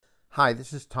Hi,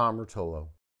 this is Tom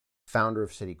Rotolo, founder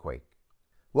of CityQuake.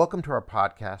 Welcome to our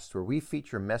podcast where we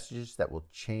feature messages that will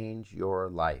change your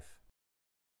life.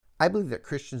 I believe that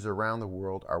Christians around the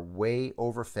world are way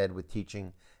overfed with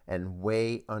teaching and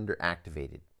way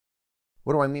underactivated.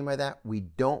 What do I mean by that? We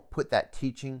don't put that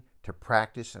teaching to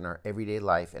practice in our everyday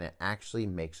life, and it actually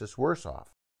makes us worse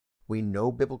off. We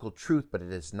know biblical truth, but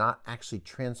it has not actually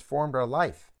transformed our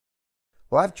life.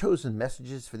 Well, I've chosen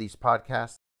messages for these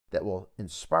podcasts that will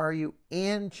inspire you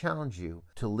and challenge you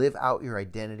to live out your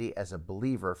identity as a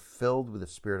believer filled with the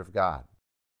Spirit of God.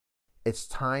 It's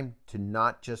time to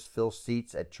not just fill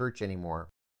seats at church anymore.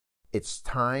 It's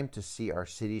time to see our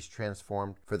cities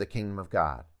transformed for the kingdom of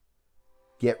God.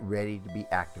 Get ready to be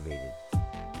activated.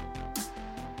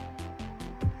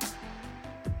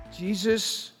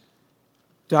 Jesus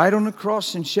died on the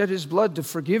cross and shed his blood to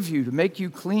forgive you, to make you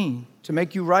clean, to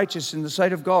make you righteous in the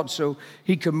sight of God so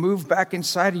he can move back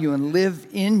inside of you and live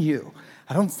in you.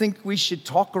 I don't think we should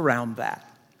talk around that.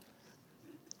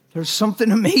 There's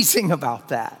something amazing about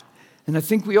that. And I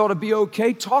think we ought to be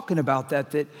okay talking about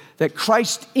that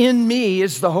Christ in me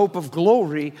is the hope of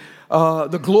glory,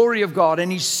 the glory of God.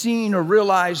 Any seen or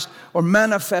realized or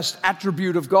manifest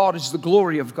attribute of God is the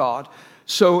glory of God.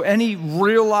 So any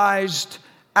realized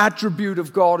attribute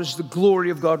of God is the glory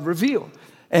of God revealed.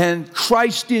 And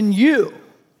Christ in you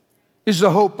is the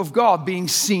hope of God being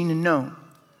seen and known.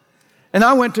 And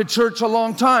I went to church a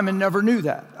long time and never knew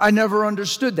that. I never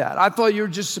understood that. I thought you were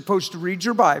just supposed to read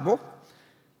your Bible,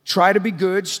 try to be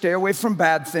good, stay away from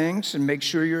bad things, and make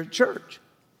sure you're at church.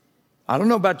 I don't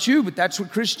know about you, but that's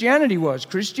what Christianity was.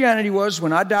 Christianity was,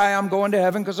 when I die, I'm going to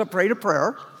heaven because I prayed a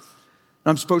prayer.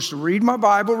 I'm supposed to read my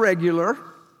Bible regular,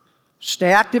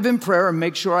 stay active in prayer, and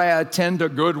make sure I attend a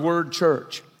good word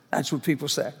church. That's what people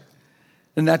say.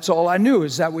 And that's all I knew.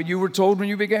 Is that what you were told when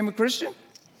you became a Christian?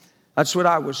 That's what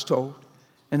I was told.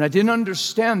 And I didn't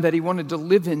understand that he wanted to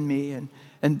live in me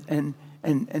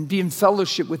and be in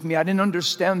fellowship with me. I didn't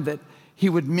understand that he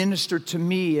would minister to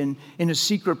me, and in a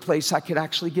secret place I could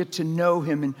actually get to know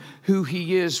him, and who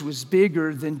he is was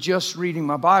bigger than just reading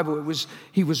my Bible.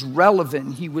 He was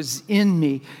relevant. He was in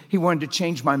me. He wanted to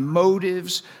change my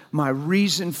motives, my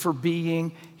reason for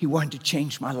being. He wanted to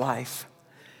change my life.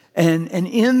 And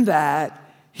in that,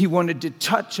 he wanted to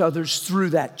touch others through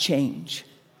that change.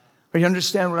 Are you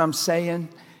understand what I'm saying?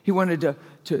 He wanted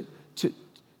to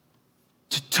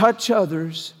touch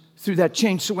others through that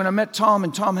change. So when I met Tom,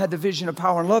 and Tom had the vision of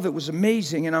power and love, it was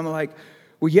amazing. And I'm like,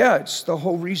 well, yeah, it's the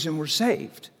whole reason we're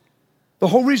saved. The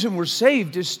whole reason we're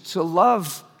saved is to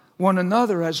love one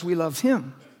another as we love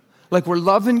him. Like we're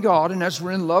loving God, and as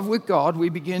we're in love with God, we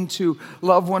begin to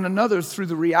love one another through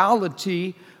the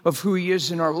reality of who he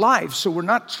is in our life. So we're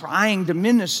not trying to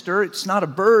minister. It's not a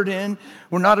burden.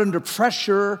 We're not under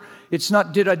pressure. It's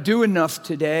not, did I do enough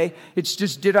today? It's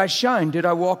just, did I shine? Did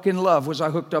I walk in love? Was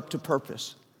I hooked up to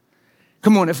purpose?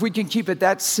 Come on, if we can keep it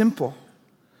that simple.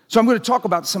 So I'm going to talk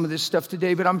about some of this stuff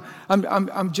today, but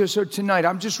I'm just tonight.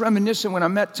 I'm just reminiscing when I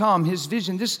met Tom, his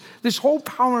vision, this whole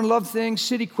power and love thing,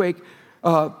 CityQuake,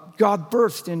 God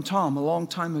birthed in Tom a long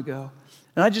time ago,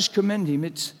 and I just commend him.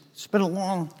 It's been a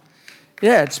long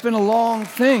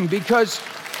thing, because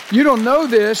you don't know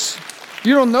this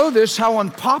how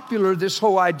unpopular this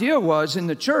whole idea was in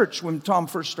the church when Tom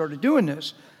first started doing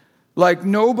this. Like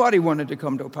nobody wanted to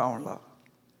come to a power and love,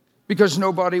 because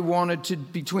nobody wanted to,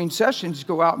 between sessions,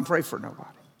 go out and pray for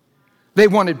nobody. They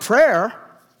wanted prayer,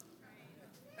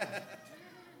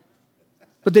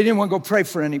 but they didn't want to go pray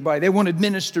for anybody. They wanted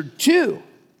ministered to.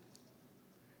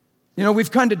 You know,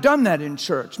 we've kind of done that in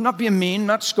church. I'm not being mean,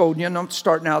 not scolding you, I'm not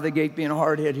starting out of the gate being a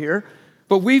hardhead here.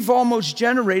 But we've almost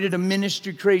generated a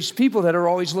ministry-crazed people that are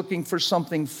always looking for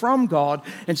something from God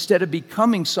instead of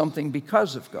becoming something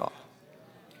because of God.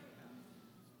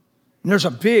 And there's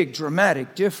a big,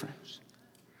 dramatic difference.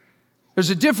 There's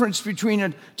a difference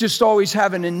between just always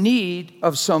having a need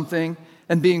of something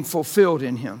and being fulfilled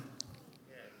in him.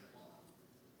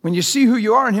 When you see who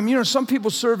you are in him, you know, some people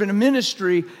serve in a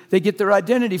ministry, they get their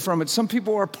identity from it. Some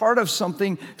people are part of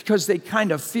something because they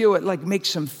kind of feel it like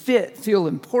makes them feel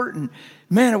important.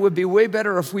 Man, it would be way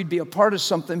better if we'd be a part of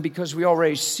something because we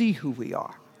already see who we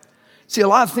are. See, a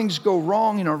lot of things go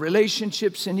wrong in our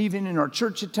relationships and even in our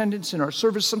church attendance and our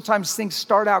service. Sometimes things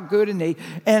start out good and they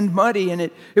end muddy, and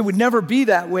it would never be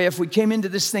that way if we came into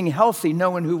this thing healthy,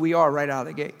 knowing who we are right out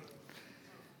of the gate.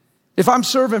 If I'm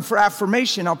serving for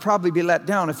affirmation, I'll probably be let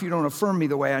down if you don't affirm me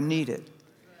the way I need it.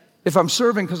 If I'm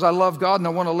serving because I love God and I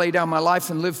want to lay down my life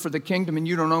and live for the kingdom and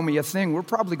you don't owe me a thing, we're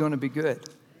probably going to be good.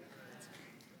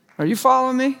 Are you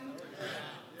following me?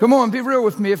 Come on, be real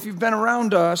with me. If you've been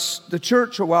around us, the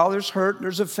church, a while, there's hurt,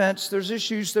 there's offense, there's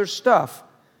issues, there's stuff.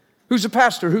 Who's a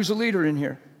pastor? Who's a leader in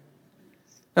here?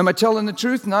 Am I telling the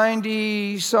truth?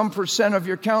 90-some% of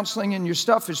your counseling and your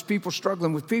stuff is people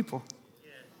struggling with people.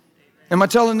 Am I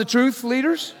telling the truth,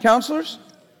 leaders, counselors?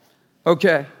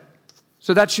 Okay.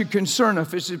 So that should concern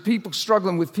us. It's people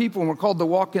struggling with people, and we're called to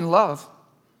walk in love.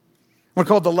 We're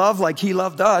called to love like He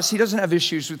loved us. He doesn't have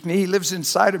issues with me. He lives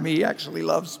inside of me. He actually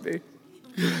loves me.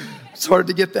 It's hard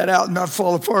to get that out and not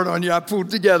fall apart on you. I pulled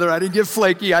together. I didn't get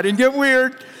flaky. I didn't get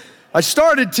weird. I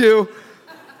started to.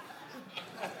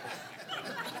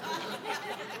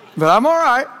 But I'm all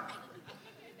right.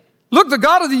 Look, the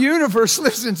God of the universe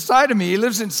lives inside of me. He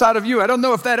lives inside of you. I don't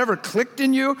know if that ever clicked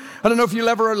in you. I don't know if you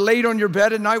ever laid on your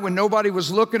bed at night when nobody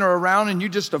was looking or around and you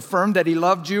just affirmed that He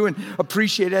loved you and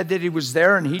appreciated that He was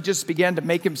there and He just began to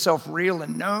make Himself real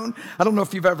and known. I don't know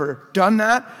if you've ever done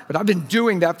that, but I've been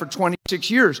doing that for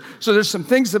 26 years. So there's some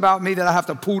things about me that I have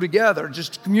to pull together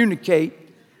just to communicate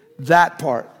that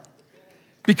part.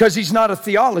 Because He's not a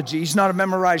theology. He's not a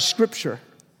memorized scripture.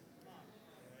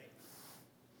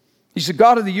 He's the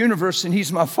God of the universe, and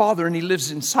He's my Father, and He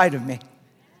lives inside of me.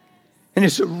 And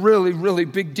it's a really, really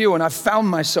big deal. And I found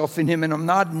myself in Him, and I'm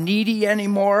not needy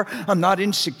anymore. I'm not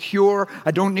insecure.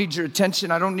 I don't need your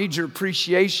attention. I don't need your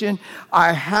appreciation.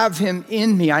 I have Him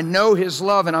in me. I know His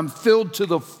love, and I'm filled to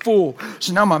the full.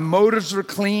 So now my motives are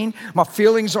clean. My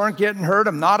feelings aren't getting hurt.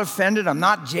 I'm not offended. I'm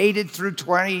not jaded through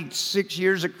 26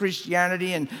 years of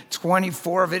Christianity and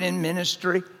 24 of it in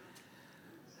ministry.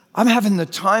 I'm having the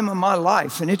time of my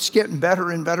life, and it's getting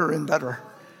better and better and better.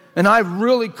 And I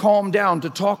really calmed down to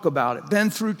talk about it. Been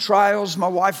through trials. My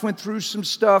wife went through some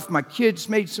stuff. My kids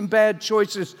made some bad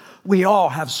choices. We all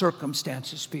have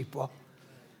circumstances, people.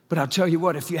 But I'll tell you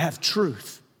what, if you have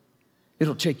truth,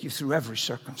 it'll take you through every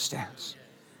circumstance.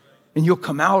 And you'll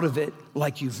come out of it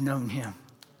like you've known Him.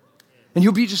 And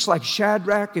you'll be just like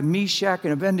Shadrach and Meshach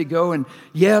and Abednego. And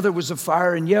yeah, there was a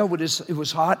fire, and yeah, it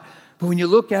was hot. But when you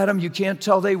look at them, you can't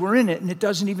tell they were in it, and it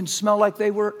doesn't even smell like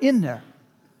they were in there.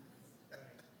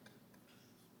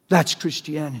 That's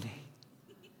Christianity.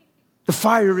 The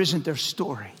fire isn't their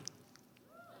story.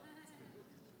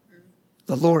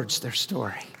 The Lord's their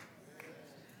story.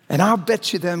 And I'll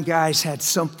bet you them guys had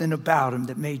something about them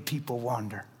that made people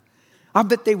wonder. I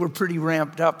bet they were pretty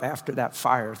ramped up after that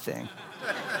fire thing.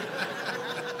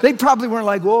 They probably weren't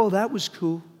like, whoa, that was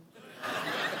cool.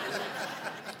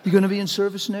 You going to be in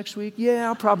service next week? Yeah,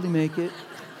 I'll probably make it.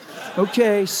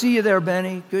 Okay, see you there,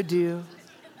 Benny. Good deal.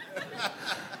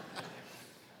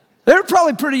 They were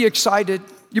probably pretty excited.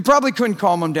 You probably couldn't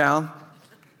calm them down.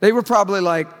 They were probably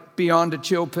like beyond a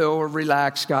chill pill or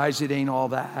relax, guys. It ain't all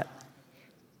that.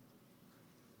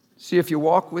 See, if you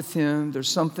walk with Him, there's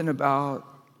something about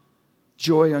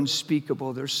joy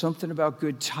unspeakable. There's something about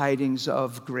good tidings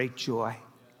of great joy.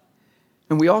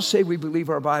 And we all say we believe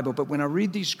our Bible, but when I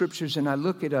read these scriptures and I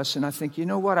look at us and I think, you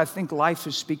know what? I think life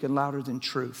is speaking louder than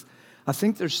truth. I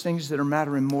think there's things that are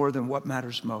mattering more than what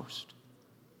matters most.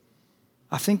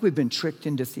 I think we've been tricked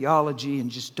into theology and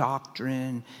just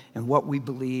doctrine and what we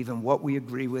believe and what we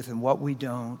agree with and what we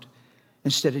don't,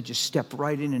 instead of just step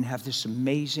right in and have this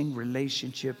amazing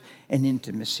relationship and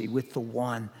intimacy with the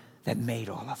one that made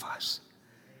all of us.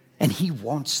 And He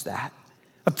wants that.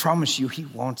 I promise you, He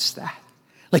wants that.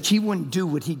 Like He wouldn't do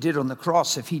what He did on the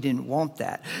cross if He didn't want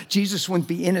that. Jesus wouldn't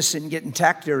be innocent and getting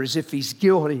tacked there as if He's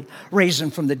guilty,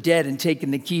 raising from the dead and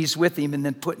taking the keys with Him and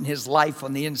then putting His life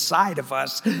on the inside of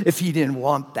us if He didn't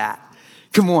want that.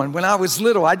 Come on, when I was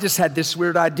little, I just had this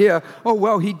weird idea, oh,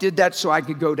 well, He did that so I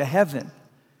could go to heaven.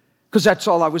 Because that's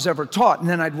all I was ever taught. And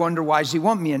then I'd wonder, why does He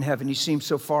want me in heaven? He seems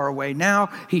so far away now.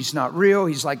 He's not real.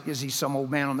 He's like, is He some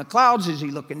old man on the clouds? Is He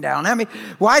looking down at me?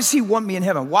 Why does He want me in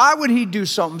heaven? Why would He do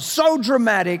something so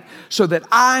dramatic so that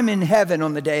I'm in heaven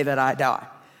on the day that I die?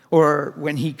 Or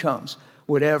when He comes?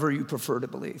 Whatever you prefer to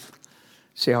believe.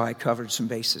 See how I covered some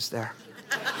bases there?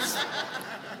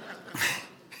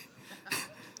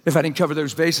 If I didn't cover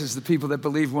those bases, the people that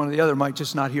believe one or the other might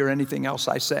just not hear anything else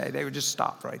I say. They would just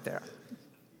stop right there.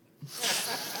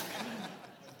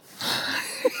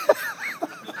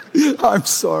 I'm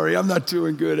sorry, I'm not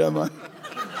doing good, am I?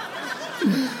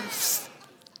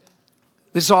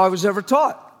 This is all I was ever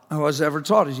taught. I was ever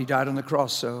taught is He died on the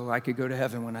cross so I could go to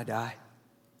heaven when I die.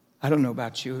 I don't know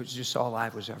about you, it's just all I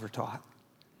was ever taught.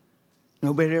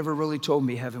 Nobody ever really told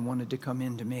me heaven wanted to come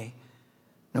into me.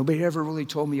 Nobody ever really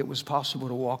told me it was possible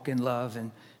to walk in love and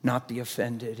not be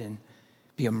offended and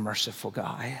be a merciful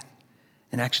guy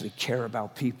and actually care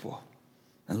about people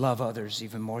and love others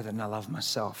even more than I love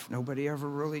myself. Nobody ever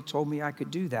really told me I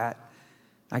could do that.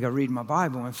 I got to read my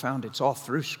Bible and found it's all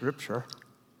through Scripture.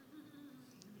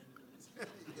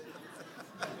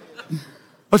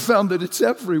 I found that it's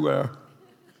everywhere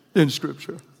in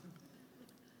Scripture.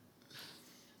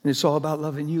 And it's all about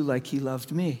loving you like he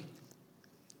loved me.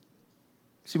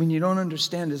 See, when you don't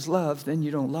understand his love, then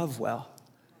you don't love well.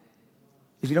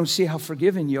 If you don't see how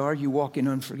forgiven you are, you walk in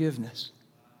unforgiveness.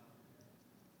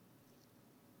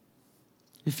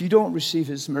 If you don't receive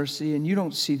his mercy and you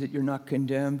don't see that you're not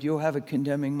condemned, you'll have a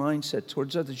condemning mindset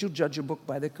towards others. You'll judge a book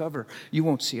by the cover. You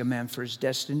won't see a man for his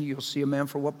destiny. You'll see a man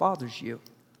for what bothers you.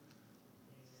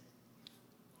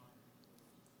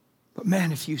 But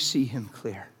man, if you see him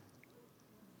clear,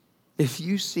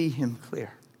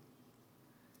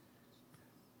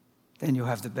 then you'll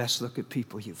have the best look at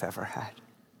people you've ever had.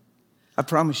 I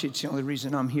promise you it's the only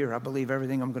reason I'm here. I believe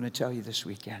everything I'm going to tell you this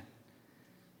weekend.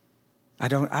 I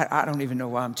don't even know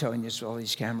why I'm telling you this with all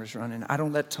these cameras running. I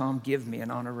don't let Tom give me an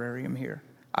honorarium here.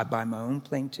 I buy my own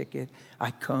plane ticket.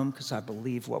 I come because I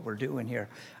believe what we're doing here.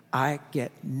 I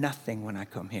get nothing when I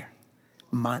come here,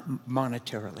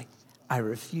 monetarily. I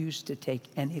refuse to take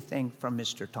anything from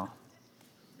Mr. Tom.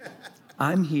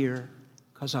 I'm here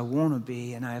because I want to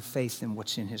be, and I have faith in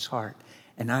what's in his heart.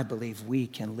 And I believe we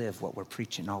can live what we're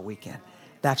preaching all weekend.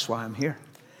 That's why I'm here.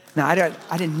 Now,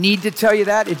 I didn't need to tell you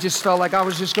that. It just felt like I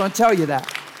was just going to tell you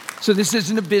that. So this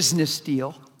isn't a business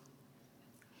deal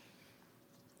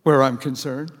where I'm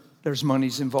concerned. There's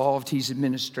monies involved. He's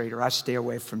administrator. I stay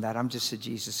away from that. I'm just a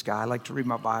Jesus guy. I like to read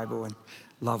my Bible and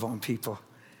love on people.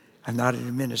 I'm not an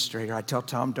administrator. I tell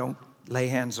Tom, don't lay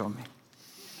hands on me.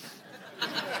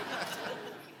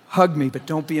 Hug me, but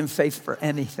don't be in faith for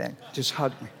anything. Just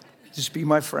hug me. Just be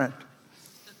my friend.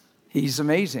 He's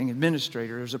amazing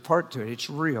administrator. There's a part to it. It's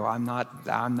real. I'm not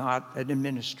an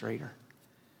administrator.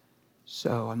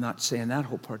 So I'm not saying that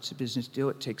whole part's a business deal.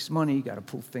 It takes money. You got to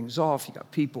pull things off. You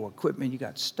got people, equipment. You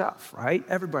got stuff, right?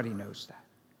 Everybody knows that.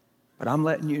 But I'm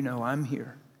letting you know I'm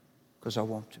here because I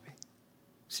want to be.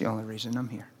 It's the only reason I'm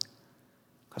here,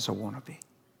 because I want to be.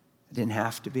 I didn't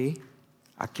have to be.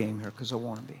 I came here because I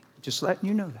want to be. Just letting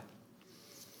you know that.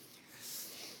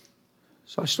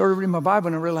 So I started reading my Bible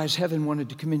and I realized heaven wanted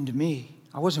to come into me.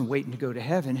 I wasn't waiting to go to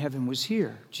heaven. Heaven was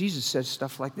here. Jesus says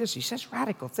stuff like this. He says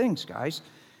radical things, guys.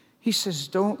 He says,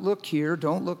 don't look here,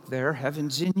 don't look there.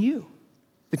 Heaven's in you.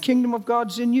 The kingdom of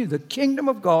God's in you. The kingdom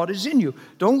of God is in you.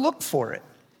 Don't look for it.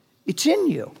 It's in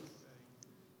you.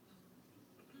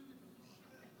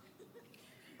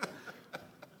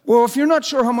 Well, if you're not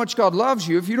sure how much God loves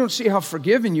you, if you don't see how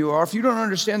forgiven you are, if you don't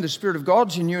understand the Spirit of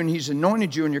God's in you and he's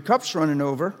anointed you and your cup's running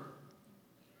over,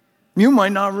 you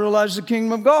might not realize the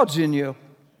kingdom of God's in you.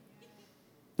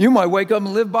 You might wake up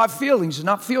and live by feelings and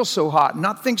not feel so hot and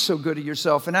not think so good of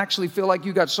yourself and actually feel like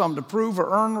you got something to prove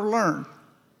or earn or learn.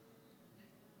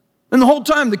 And the whole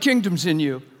time the kingdom's in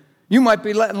you. You might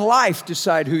be letting life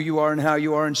decide who you are and how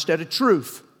you are instead of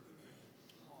truth.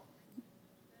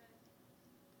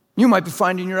 You might be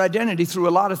finding your identity through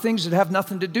a lot of things that have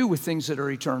nothing to do with things that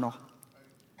are eternal.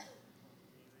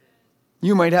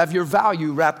 You might have your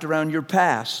value wrapped around your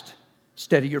past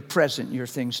instead of your present and your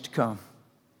things to come.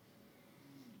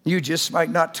 You just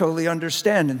might not totally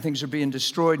understand, and things are being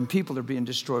destroyed, and people are being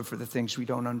destroyed for the things we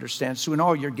don't understand. So in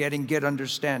all you're getting, get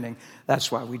understanding.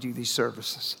 That's why we do these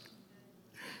services.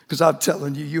 Because I'm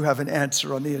telling you, you have an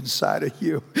answer on the inside of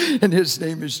you. And his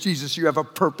name is Jesus. You have a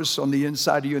purpose on the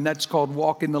inside of you. And that's called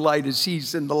walk in the light as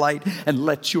he's in the light. And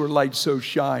let your light so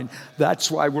shine. That's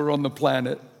why we're on the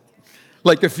planet.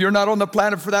 Like if you're not on the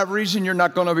planet for that reason, you're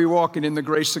not going to be walking in the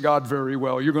grace of God very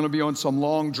well. You're going to be on some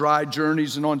long, dry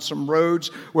journeys and on some roads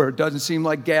where it doesn't seem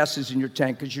like gas is in your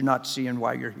tank because you're not seeing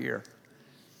why you're here.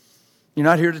 You're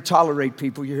not here to tolerate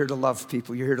people. You're here to love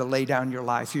people. You're here to lay down your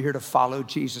life. You're here to follow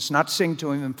Jesus, not sing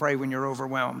to him and pray when you're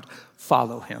overwhelmed.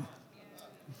 Follow him.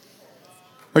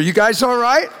 Are you guys all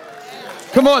right?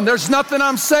 Come on, there's nothing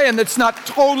I'm saying that's not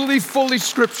totally, fully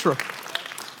scriptural.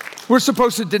 We're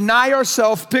supposed to deny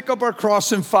ourselves, pick up our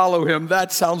cross, and follow him.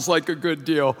 That sounds like a good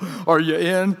deal. Are you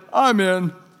in? I'm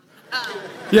in.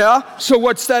 Yeah? So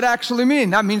what's that actually mean?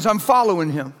 That means I'm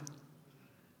following him.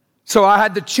 So I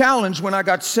had the challenge when I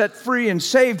got set free and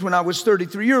saved when I was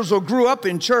 33 years old. Grew up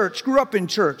in church.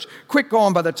 Quit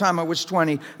going by the time I was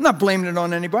 20. I'm not blaming it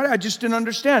on anybody. I just didn't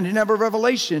understand. Didn't have a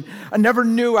revelation. I never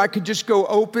knew I could just go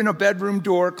open a bedroom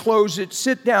door, close it,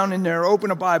 sit down in there, open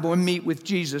a Bible, and meet with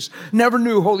Jesus. Never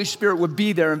knew Holy Spirit would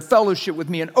be there and fellowship with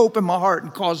me and open my heart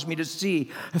and cause me to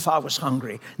see if I was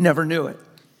hungry. Never knew it.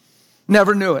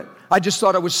 Never knew it. I just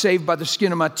thought I was saved by the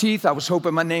skin of my teeth. I was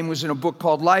hoping my name was in a book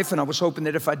called Life, and I was hoping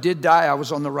that if I did die, I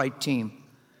was on the right team.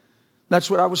 That's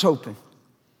what I was hoping.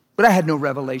 But I had no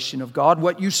revelation of God.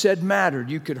 What you said mattered.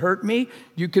 You could hurt me.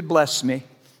 You could bless me.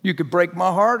 You could break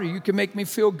my heart, or you could make me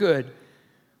feel good.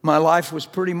 My life was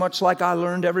pretty much like I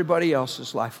learned everybody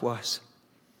else's life was.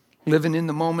 Living in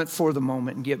the moment for the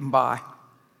moment and getting by.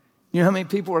 You know how many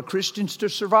people are Christians to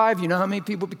survive? You know how many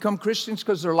people become Christians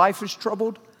because their life is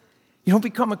troubled? You don't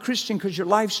become a Christian because your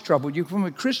life's troubled. You become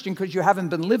a Christian because you haven't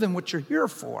been living what you're here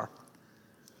for.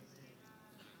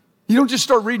 You don't just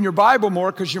start reading your Bible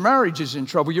more because your marriage is in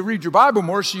trouble. You read your Bible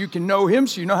more so you can know Him,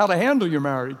 so you know how to handle your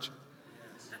marriage.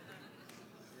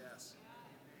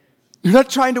 You're not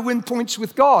trying to win points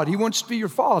with God. He wants to be your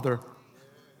Father.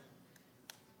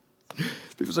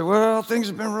 People say, well, things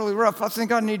have been really rough. I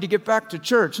think I need to get back to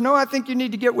church. No, I think you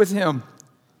need to get with Him.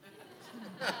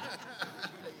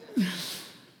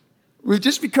 We've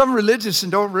just become religious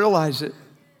and don't realize it.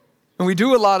 And we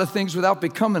do a lot of things without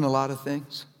becoming a lot of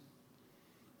things.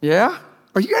 Yeah?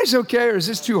 Are you guys okay, or is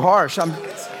this too harsh?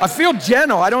 I feel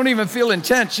gentle. I don't even feel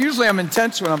intense. Usually I'm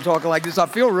intense when I'm talking like this. I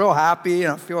feel real happy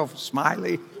and I feel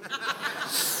smiley.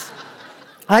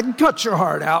 I can cut your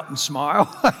heart out and smile.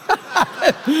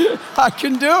 I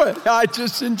can do it. I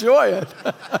just enjoy it.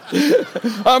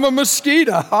 I'm a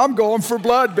mosquito. I'm going for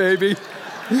blood, baby.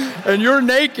 And you're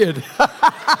naked.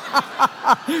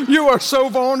 You are so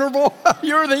vulnerable.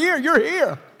 You're here. You're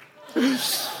here.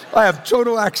 I have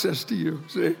total access to you.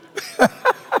 See?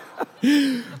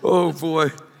 Oh,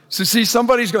 boy. So, see,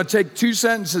 somebody's going to take 2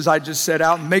 sentences I just said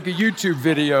out and make a YouTube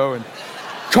video and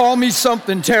call me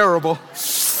something terrible.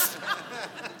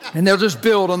 And they'll just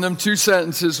build on them 2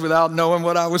 sentences without knowing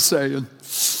what I was saying.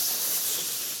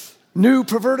 New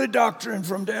perverted doctrine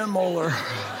from Dan Mohler.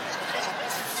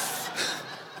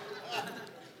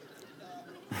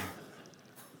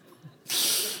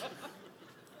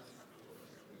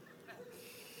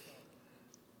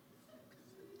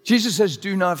 Jesus says,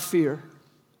 do not fear.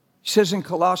 He says in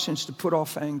Colossians to put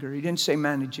off anger. He didn't say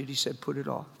manage it. He said put it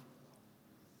off.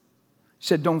 He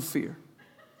said don't fear.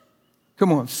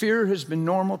 Come on, fear has been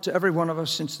normal to every one of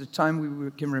us since the time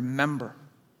we can remember.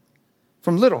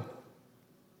 From little.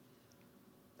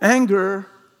 Anger,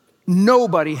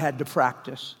 nobody had to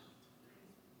practice.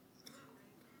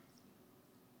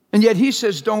 And yet he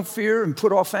says don't fear and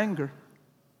put off anger.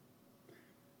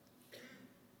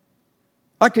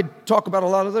 I could talk about a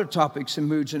lot of other topics and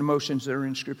moods and emotions that are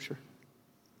in Scripture.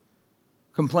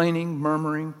 Complaining,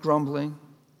 murmuring, grumbling,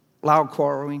 loud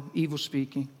quarreling, evil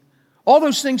speaking. All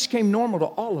those things came normal to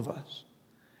all of us.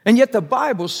 And yet the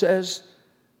Bible says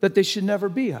that they should never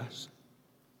be us.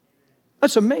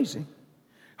 That's amazing.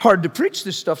 Hard to preach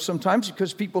this stuff sometimes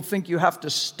because people think you have to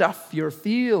stuff your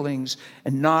feelings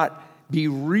and not be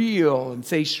real and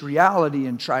face reality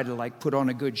and try to put on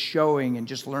a good showing and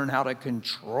just learn how to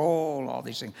control all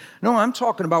these things. No, I'm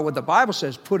talking about what the Bible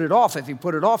says, put it off. If you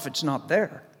put it off, it's not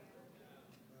there.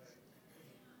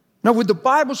 Now, would the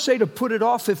Bible say to put it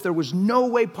off if there was no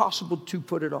way possible to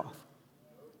put it off?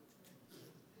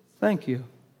 Thank you.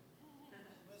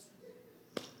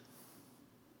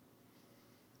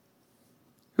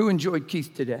 Who enjoyed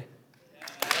Keith today?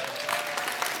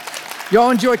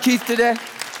 Y'all enjoy Keith today?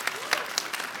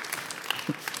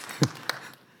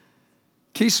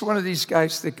 Keith's one of these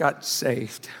guys that got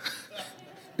saved.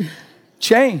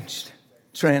 Changed.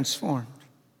 Transformed.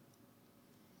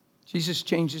 Jesus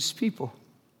changes people.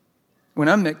 When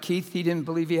I met Keith, he didn't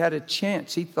believe he had a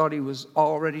chance. He thought he was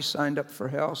already signed up for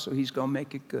hell, so he's going to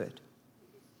make it good.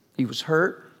 He was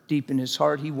hurt. Deep in his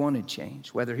heart, he wanted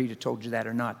change. Whether he'd have told you that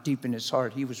or not, deep in his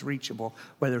heart, he was reachable,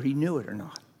 whether he knew it or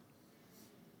not.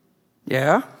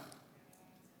 Yeah?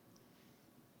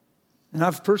 And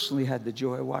I've personally had the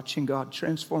joy of watching God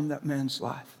transform that man's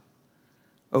life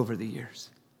over the years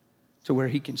to where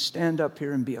he can stand up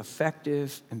here and be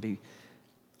effective and be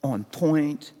on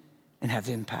point and have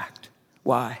impact.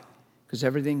 Why? Because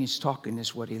everything he's talking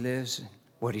is what he lives and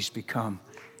what he's become.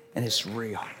 And it's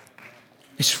real.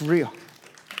 It's real.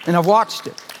 And I've watched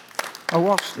it. I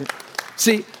watched it.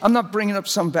 See, I'm not bringing up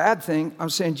some bad thing. I'm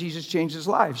saying Jesus changes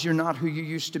lives. You're not who you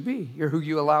used to be. You're who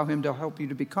you allow him to help you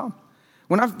to become.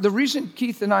 The reason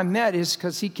Keith and I met is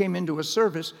because he came into a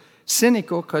service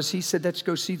cynical because he said, let's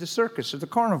go see the circus or the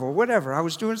carnival, whatever. I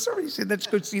was doing a service. He said, let's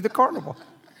go see the carnival.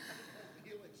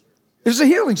 It was a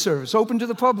healing service open to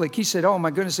the public. He said, oh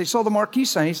my goodness, they saw the marquee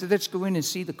sign. He said, let's go in and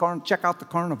see check out the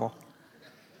carnival.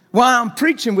 While I'm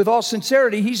preaching with all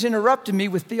sincerity, he's interrupting me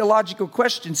with theological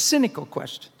questions, cynical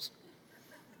questions,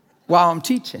 while I'm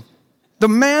teaching. The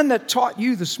man that taught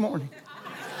you this morning.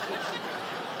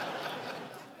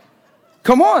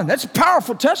 Come on, that's a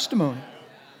powerful testimony.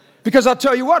 Because I'll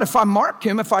tell you what, if I mark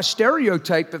him, if I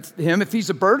stereotype him, if he's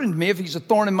a burden to me, if he's a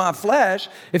thorn in my flesh,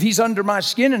 if he's under my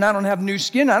skin and I don't have new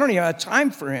skin, I don't even have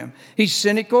time for him. He's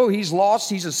cynical, he's lost,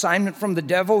 he's assignment from the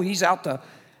devil, he's out to,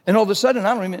 and all of a sudden,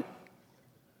 I don't even.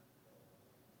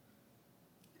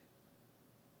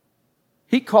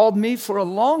 He called me for a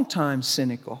long time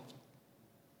cynical.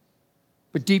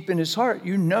 But deep in his heart,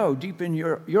 you know, deep in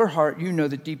your heart, you know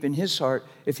that deep in his heart,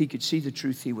 if he could see the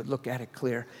truth, he would look at it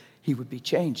clear. He would be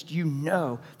changed. You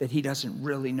know that he doesn't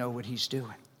really know what he's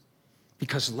doing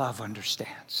because love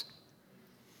understands.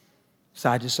 So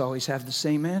I just always have the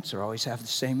same answer, always have the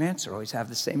same answer, always have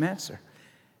the same answer.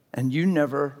 And you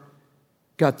never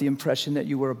got the impression that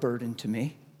you were a burden to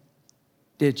me,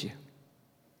 did you?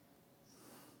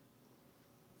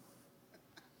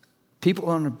 People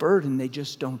on a burden, they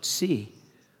just don't see.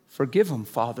 Forgive them,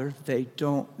 Father. They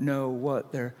don't know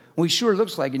what they're... Well, he sure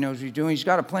looks like he knows what he's doing. He's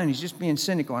got a plan. He's just being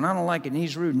cynical, and I don't like it, and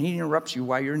he's rude, and he interrupts you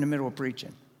while you're in the middle of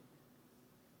preaching.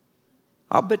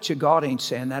 I'll bet you God ain't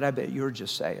saying that. I bet you're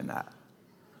just saying that.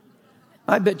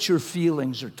 I bet your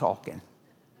feelings are talking.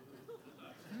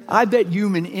 I bet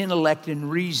human intellect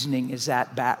and reasoning is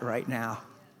at bat right now.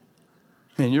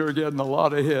 And you're getting a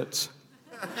lot of hits.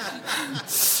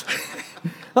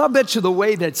 I'll bet you the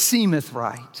way that seemeth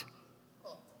right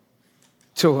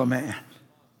to a man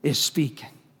is speaking.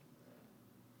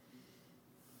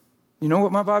 You know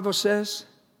what my Bible says?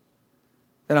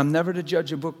 That I'm never to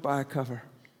judge a book by a cover.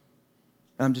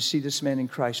 I'm to see this man in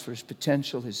Christ for his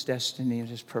potential, his destiny, and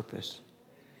his purpose.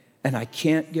 And I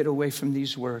can't get away from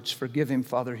these words. Forgive him,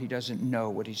 Father, he doesn't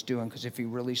know what he's doing, because if he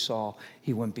really saw,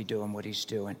 he wouldn't be doing what he's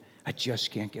doing. I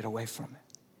just can't get away from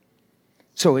it.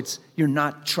 So you're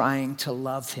not trying to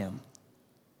love him.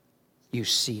 You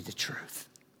see the truth.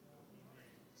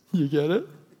 You get it?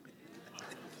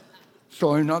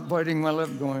 So I'm not biting my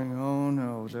lip going, oh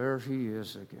no, there he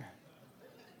is again.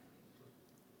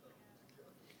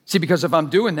 See, because if I'm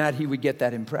doing that, he would get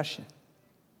that impression.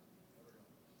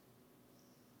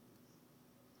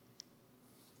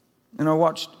 And I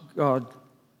watched God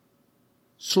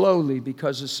slowly,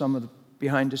 because of some of the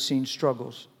behind-the-scenes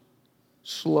struggles,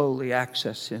 slowly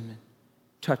access him and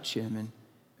touch him. And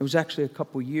it was actually a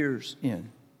couple years in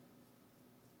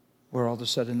where all of a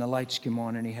sudden the lights came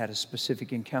on and he had a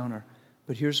specific encounter.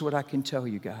 But here's what I can tell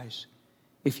you guys.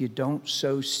 If you don't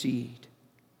sow seed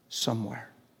somewhere,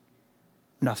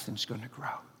 nothing's going to grow.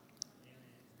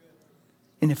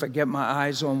 And if I get my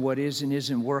eyes on what is and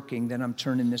isn't working, then I'm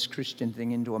turning this Christian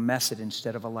thing into a method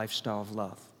instead of a lifestyle of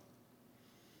love.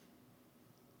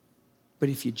 But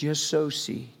if you just sow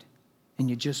seed and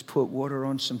you just put water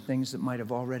on some things that might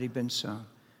have already been sown,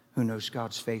 who knows,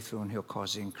 God's faithful and he'll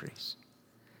cause increase.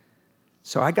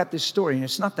 So I got this story, and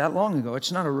it's not that long ago.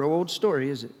 It's not a real old story,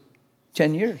 is it?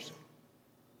 10 years.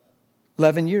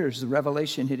 11 years, the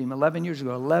revelation hit him 11 years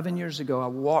ago. 11 years ago, I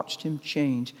watched him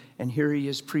change, and here he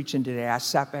is preaching today. I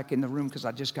sat back in the room because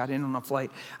I just got in on a flight.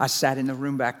 I sat in the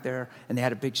room back there, and they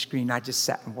had a big screen. I just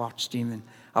sat and watched him, and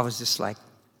I was just like,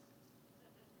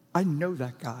 I know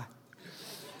that guy.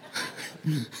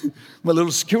 My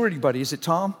little security buddy, is it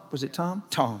Tom? Was it Tom?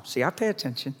 Tom. See, I pay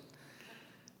attention.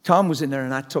 Tom was in there,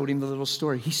 and I told him the little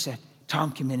story. He said,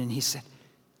 Tom came in, and he said,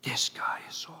 this guy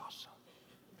is awesome.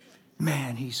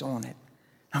 Man, he's on it.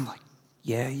 I'm like,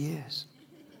 yeah, he is.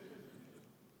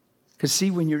 Because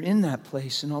see, when you're in that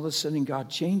place and all of a sudden God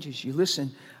changes you,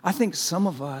 listen, I think some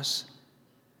of us,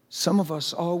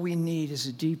 all we need is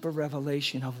a deeper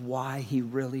revelation of why he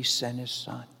really sent his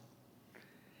son.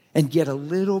 And get a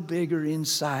little bigger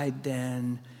inside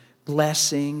than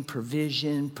blessing,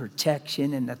 provision,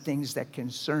 protection, and the things that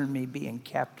concern me being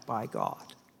kept by God.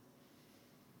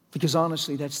 Because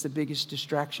honestly, that's the biggest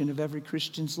distraction of every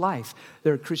Christian's life.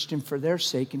 They're a Christian for their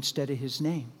sake instead of his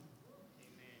name.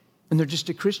 And they're just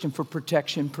a Christian for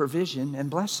protection, provision, and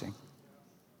blessing.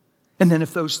 And then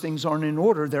if those things aren't in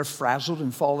order, they're frazzled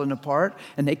and falling apart,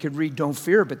 and they could read don't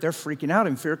fear, but they're freaking out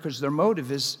in fear because their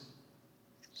motive is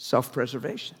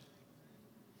self-preservation.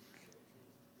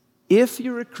 If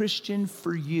you're a Christian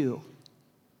for you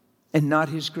and not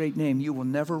his great name, you will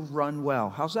never run well.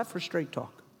 How's that for straight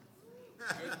talk?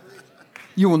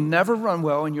 You will never run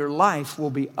well, and your life will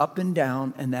be up and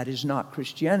down, and that is not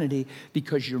Christianity,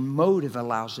 because your motive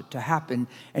allows it to happen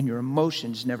and your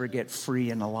emotions never get free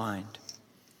and aligned.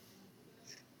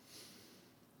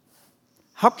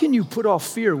 How can you put off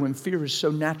fear when fear is so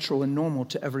natural and normal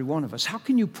to every one of us? How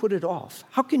can you put it off?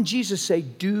 How can Jesus say,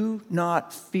 do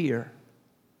not fear,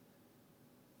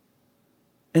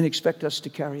 and expect us to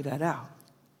carry that out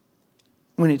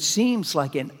when it seems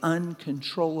like an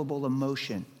uncontrollable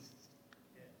emotion?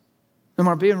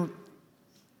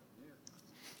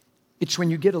 It's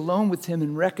when you get alone with him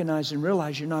and recognize and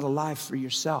realize you're not alive for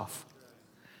yourself.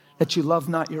 that you love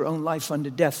not your own life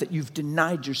unto death, that you've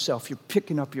denied yourself, you're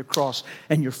picking up your cross,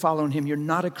 and you're following him. You're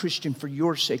not a Christian for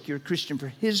your sake. You're a Christian for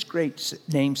his great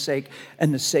name's sake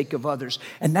and the sake of others.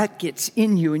 And that gets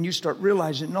in you, and you start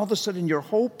realizing, and all of a sudden your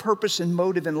whole purpose and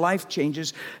motive in life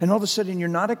changes, and all of a sudden you're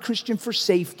not a Christian for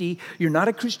safety, you're not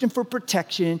a Christian for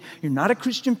protection, you're not a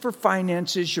Christian for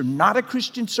finances, you're not a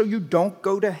Christian so you don't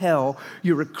go to hell.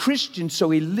 You're a Christian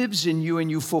so he lives in you and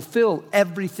you fulfill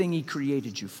everything he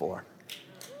created you for.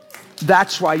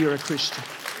 That's why you're a Christian.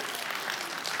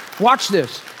 Watch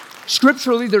this.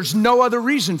 Scripturally, there's no other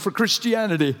reason for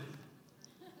Christianity.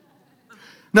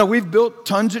 Now, we've built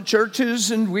tons of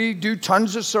churches and we do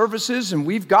tons of services and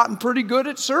we've gotten pretty good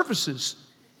at services.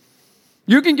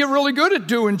 You can get really good at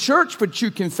doing church, but you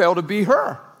can fail to be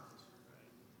her.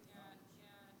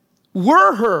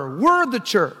 We're her. We're the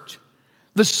church.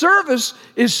 The service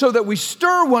is so that we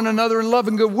stir one another in love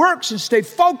and good works and stay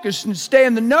focused and stay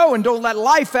in the know and don't let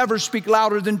life ever speak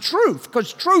louder than truth,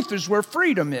 because truth is where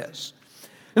freedom is.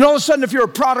 And all of a sudden, if you're a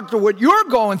product of what you're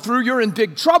going through, you're in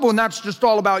big trouble, and that's just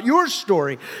all about your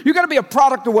story. You've got to be a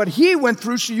product of what he went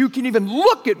through so you can even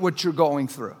look at what you're going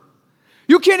through.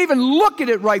 You can't even look at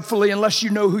it rightfully unless you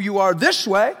know who you are this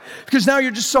way, because now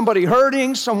you're just somebody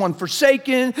hurting, someone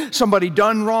forsaken, somebody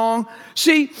done wrong.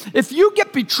 See, if you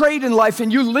get betrayed in life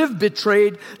and you live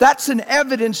betrayed, that's an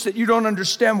evidence that you don't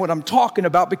understand what I'm talking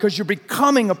about, because you're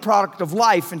becoming a product of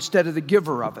life instead of the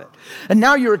giver of it. And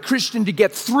now you're a Christian to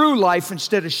get through life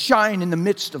instead of shine in the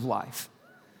midst of life.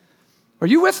 Are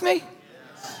you with me?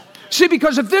 See,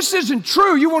 because if this isn't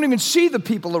true, you won't even see the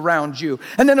people around you.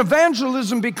 And then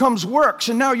evangelism becomes works,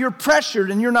 and now you're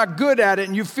pressured and you're not good at it,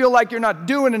 and you feel like you're not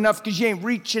doing enough because you ain't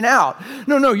reaching out.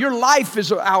 No, your life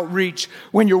is outreach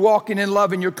when you're walking in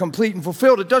love and you're complete and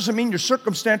fulfilled. It doesn't mean your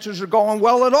circumstances are going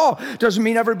well at all. It doesn't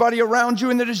mean everybody around you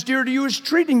and that is dear to you is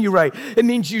treating you right. It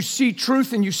means you see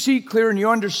truth and you see clear and you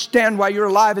understand why you're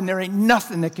alive, and there ain't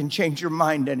nothing that can change your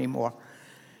mind anymore.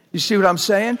 You see what I'm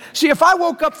saying? See, if I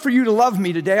woke up for you to love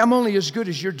me today, I'm only as good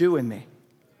as you're doing me.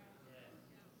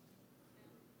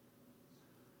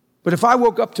 But if I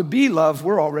woke up to be loved,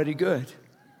 we're already good.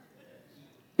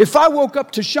 If I woke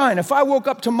up to shine, if I woke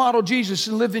up to model Jesus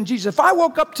and live in Jesus, if I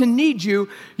woke up to need you,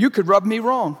 you could rub me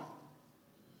wrong.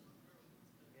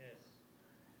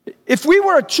 If we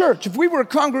were a church, if we were a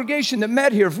congregation that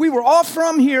met here, if we were all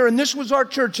from here and this was our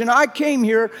church and I came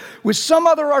here with some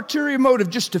other ulterior motive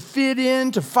just to fit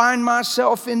in, to find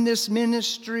myself in this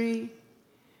ministry,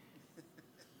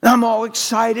 I'm all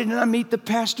excited and I meet the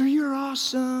pastor, you're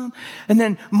awesome. And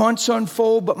then months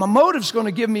unfold, but my motive's going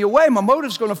to give me away. My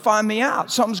motive's going to find me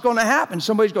out. Something's going to happen.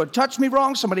 Somebody's going to touch me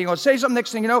wrong. Somebody's going to say something.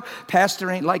 Next thing you know, pastor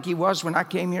ain't like he was when I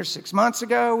came here 6 months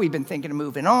ago. We've been thinking of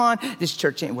moving on. This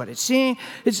church ain't what it's seen.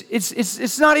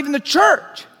 It's not even the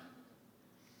church.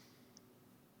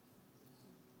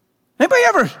 Anybody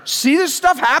ever see this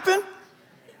stuff happen?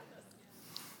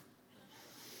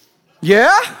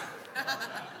 Yeah?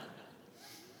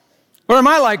 Or am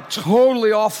I like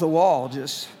totally off the wall,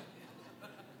 just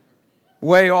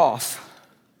way off?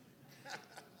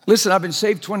 Listen, I've been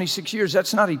saved 26 years.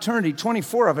 That's not eternity.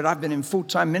 24 of it, I've been in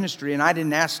full-time ministry, and I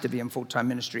didn't ask to be in full-time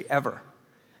ministry ever.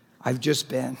 I've just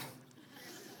been.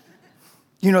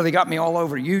 You know, they got me all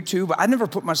over YouTube. I never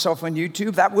put myself on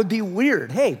YouTube. That would be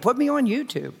weird. Hey, put me on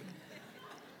YouTube.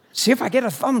 See if I get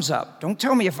a thumbs up. Don't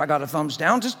tell me if I got a thumbs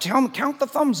down. Just tell me, count the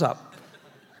thumbs up.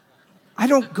 I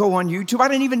don't go on YouTube. I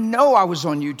didn't even know I was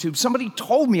on YouTube. Somebody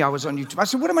told me I was on YouTube. I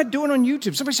said, what am I doing on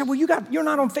YouTube? Somebody said, well, you're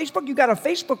not on Facebook. You got a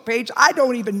Facebook page. I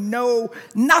don't even know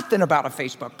nothing about a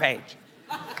Facebook page.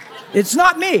 It's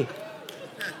not me.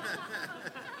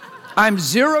 I'm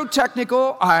zero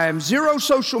technical. I'm zero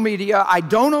social media. I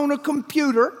don't own a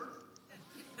computer.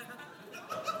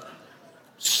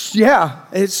 Yeah,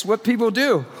 it's what people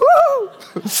do. Woo!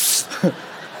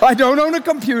 I don't own a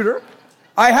computer.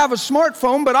 I have a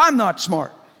smartphone, but I'm not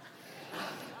smart.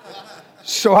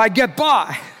 So I get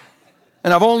by.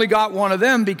 And I've only got one of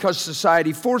them because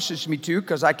society forces me to,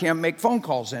 because I can't make phone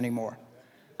calls anymore.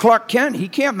 Clark Kent, he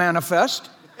can't manifest.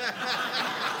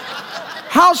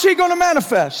 How's he going to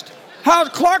manifest?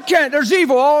 Clark Kent, there's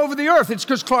evil all over the earth. It's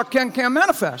because Clark Kent can't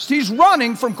manifest. He's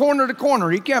running from corner to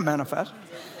corner. He can't manifest.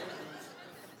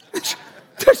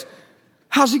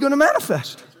 How's he going to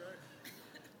manifest?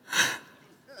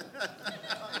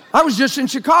 I was just in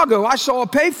Chicago. I saw a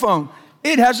payphone.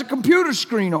 It has a computer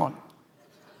screen on it.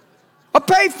 A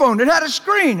payphone. It had a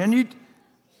screen. And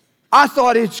I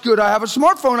thought, it's good I have a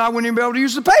smartphone. I wouldn't even be able to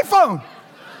use the payphone.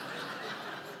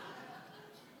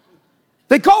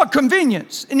 They call it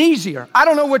convenience and easier. I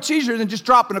don't know what's easier than just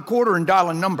dropping a quarter and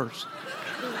dialing numbers.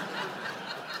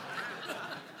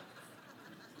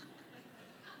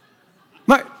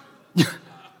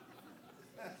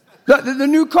 The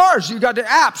new cars, you got the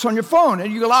apps on your phone,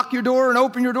 and you can lock your door and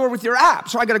open your door with your app.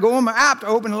 So I got to go on my app to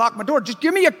open and lock my door. Just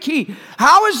give me a key.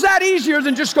 How is that easier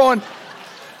than just going?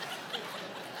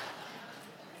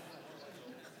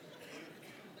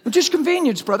 Just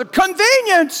convenience, brother.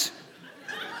 Convenience!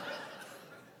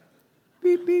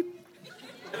 Beep, beep.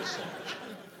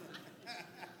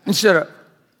 Instead of,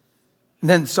 and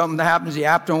then something happens, the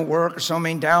app don't work, or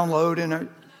something ain't downloading, or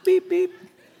beep, beep.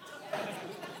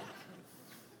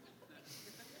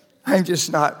 I'm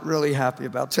just not really happy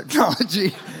about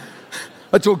technology.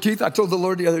 I told the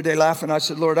Lord the other day laughing, I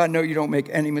said, Lord, I know you don't make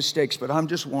any mistakes, but I'm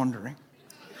just wondering,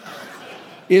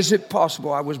 is it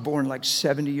possible I was born like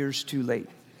 70 years too late?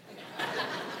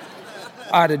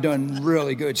 I'd have done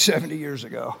really good 70 years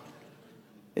ago.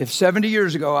 If 70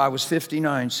 years ago I was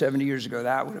 59, 70 years ago,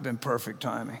 that would have been perfect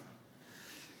timing.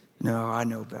 No, I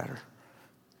know better.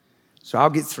 So I'll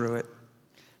get through it.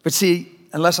 But see,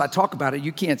 unless I talk about it,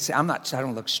 you can't say, I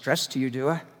don't look stressed to you, do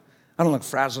I? I don't look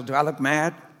frazzled, do I? I look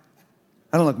mad?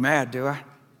 I don't look mad, do I?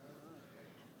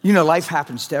 You know, life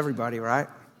happens to everybody, right?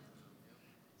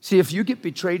 See, if you get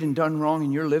betrayed and done wrong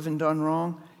and you're living done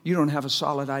wrong, you don't have a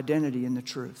solid identity in the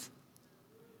truth.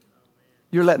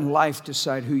 You're letting life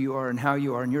decide who you are and how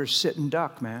you are, and you're a sitting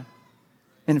duck, man.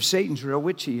 And if Satan's real,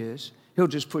 which he is, he'll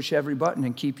just push every button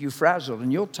and keep you frazzled.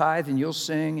 And you'll tithe and you'll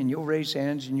sing and you'll raise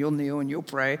hands and you'll kneel and you'll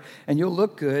pray and you'll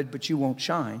look good, but you won't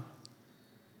shine.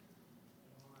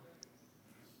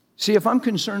 See, if I'm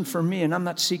concerned for me and I'm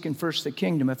not seeking first the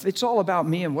kingdom, if it's all about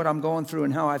me and what I'm going through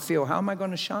and how I feel, how am I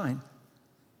going to shine?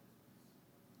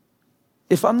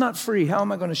 If I'm not free, how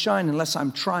am I going to shine unless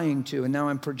I'm trying to? And now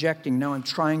I'm projecting, now I'm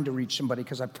trying to reach somebody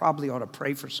because I probably ought to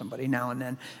pray for somebody now and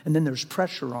then. And then there's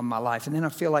pressure on my life. And then I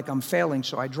feel like I'm failing,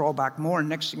 so I draw back more. And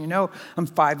next thing you know, I'm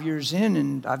 5 years in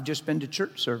and I've just been to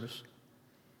church service.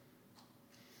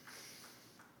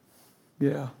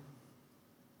 Yeah.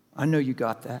 I know you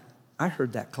got that. I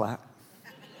heard that clap.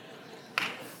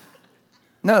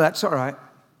 No, that's all right.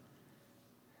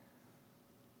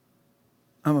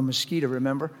 I'm a mosquito,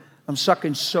 remember? I'm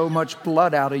sucking so much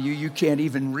blood out of you, you can't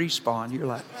even respawn. You're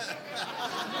like...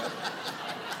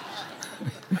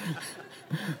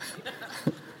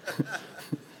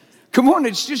 Come on,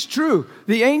 it's just true.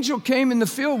 The angel came in the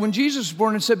field when Jesus was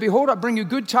born and said, behold, I bring you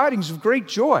good tidings of great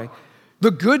joy. The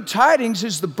good tidings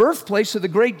is the birthplace of the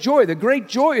great joy. The great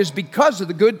joy is because of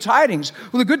the good tidings.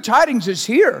 Well, the good tidings is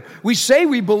here. We say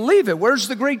we believe it. Where's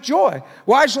the great joy?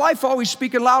 Why is life always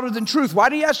speaking louder than truth? Why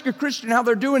do you ask a Christian how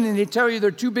they're doing and they tell you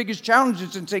their two biggest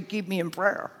challenges and say, keep me in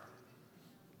prayer?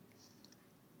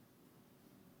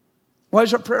 Why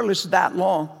is our prayer list that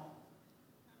long?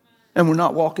 And we're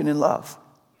not walking in love.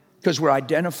 Because we're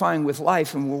identifying with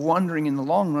life and we're wondering in the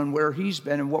long run where he's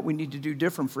been and what we need to do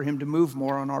different for him to move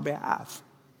more on our behalf.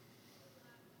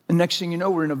 And next thing you know,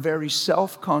 we're in a very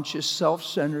self-conscious,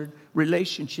 self-centered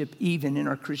relationship even in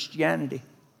our Christianity.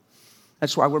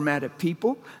 That's why we're mad at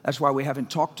people. That's why we haven't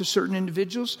talked to certain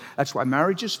individuals. That's why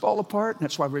marriages fall apart. And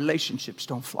that's why relationships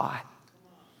don't fly.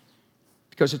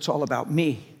 Because it's all about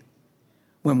me.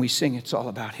 When we sing, it's all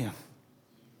about him.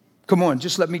 Come on,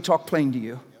 just let me talk plain to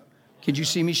you. Could you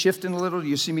see me shifting a little? Do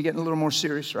you see me getting a little more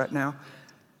serious right now?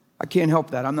 I can't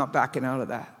help that. I'm not backing out of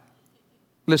that.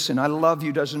 Listen, I love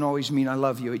you doesn't always mean I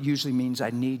love you. It usually means I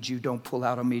need you. Don't pull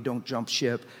out on me. Don't jump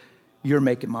ship. You're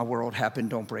making my world happen.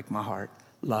 Don't break my heart.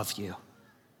 Love you.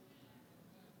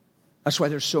 That's why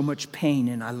there's so much pain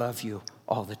in I love you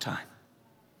all the time.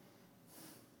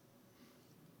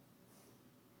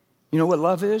 You know what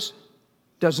love is?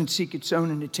 Doesn't seek its own,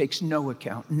 and it takes no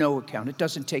account. It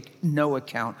doesn't take no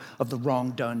account of the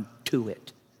wrong done to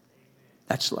it.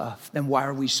 That's love. Then why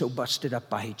are we so busted up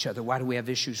by each other? Why do we have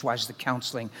issues? Why is the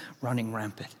counseling running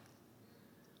rampant?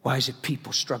 Why is it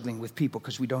people struggling with people?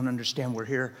 Because we don't understand we're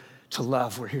here to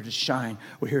love. We're here to shine.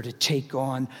 We're here to take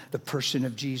on the person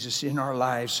of Jesus in our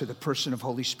lives so the person of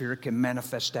Holy Spirit can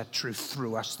manifest that truth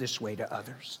through us this way to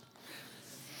others.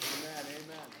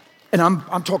 And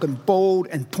I'm talking bold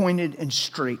and pointed and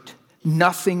straight.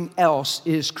 Nothing else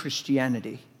is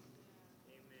Christianity.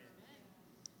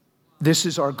 This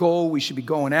is our goal. We should be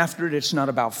going after it. It's not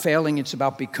about failing. It's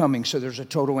about becoming. So there's a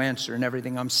total answer in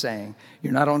everything I'm saying.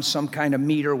 You're not on some kind of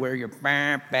meter where you're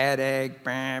bad egg,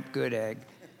 good egg.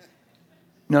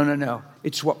 No.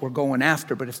 It's what we're going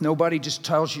after. But if nobody just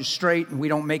tells you straight and we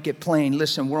don't make it plain,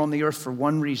 listen, we're on the earth for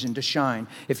one reason, to shine.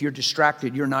 If you're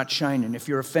distracted, you're not shining. If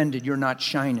you're offended, you're not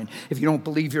shining. If you don't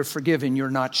believe you're forgiven, you're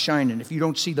not shining. If you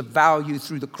don't see the value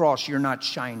through the cross, you're not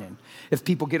shining. If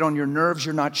people get on your nerves,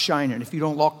 you're not shining. If you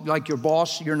don't like your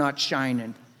boss, you're not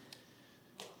shining.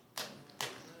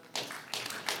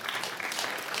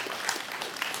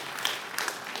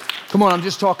 Come on, I'm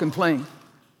just talking plain.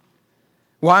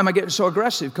 Why am I getting so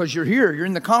aggressive? Because you're here, you're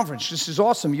in the conference. This is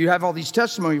awesome. You have all these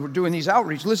testimonies. We're doing these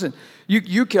outreach. Listen,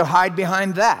 you could hide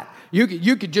behind that. You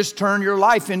could just turn your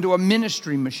life into a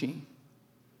ministry machine.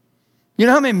 You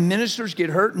know how many ministers get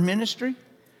hurt in ministry?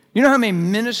 You know how many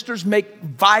ministers make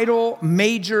vital,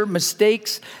 major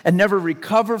mistakes and never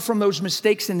recover from those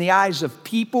mistakes in the eyes of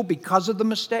people because of the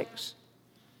mistakes?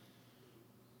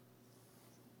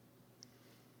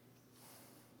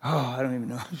 Oh, I don't even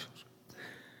know.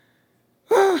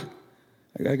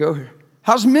 I gotta go here.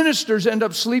 How's ministers end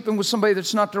up sleeping with somebody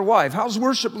that's not their wife? How's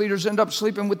worship leaders end up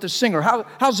sleeping with the singer?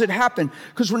 How's it happen?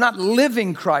 Because we're not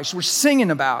living Christ. We're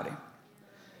singing about Him.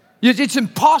 It's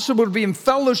impossible to be in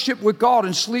fellowship with God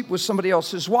and sleep with somebody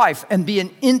else's wife and be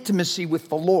in intimacy with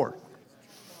the Lord.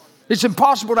 It's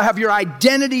impossible to have your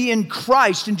identity in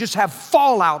Christ and just have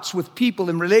fallouts with people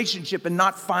in relationship and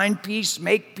not find peace,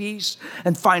 make peace,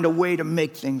 and find a way to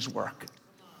make things work.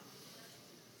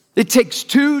 It takes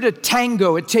two to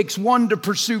tango. It takes one to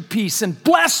pursue peace. And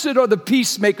blessed are the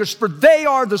peacemakers, for they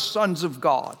are the sons of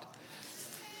God.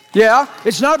 Yeah,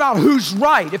 it's not about who's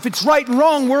right. If it's right and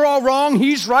wrong, we're all wrong.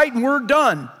 He's right and we're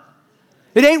done.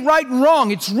 It ain't right and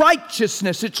wrong. It's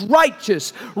righteousness. It's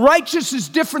righteous. Righteous is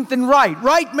different than right.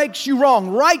 Right makes you wrong.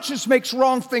 Righteous makes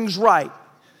wrong things right.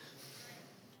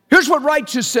 Here's what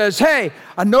righteous says. Hey,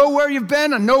 I know where you've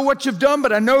been. I know what you've done,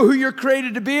 but I know who you're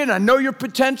created to be, and I know your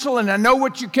potential, and I know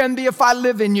what you can be if I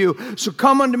live in you. So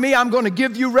come unto me. I'm going to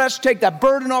give you rest. Take that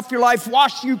burden off your life.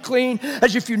 Wash you clean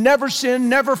as if you never sinned,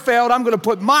 never failed. I'm going to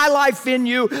put my life in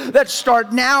you. Let's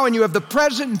start now, and you have the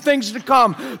present and things to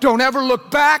come. Don't ever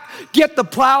look back. Get the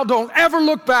plow. Don't ever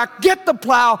look back. Get the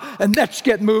plow, and let's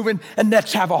get moving, and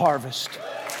let's have a harvest.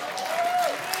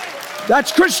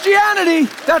 That's Christianity.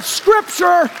 That's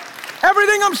Scripture.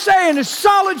 Everything I'm saying is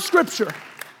solid Scripture.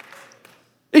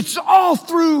 It's all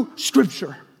through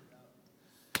Scripture.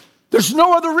 There's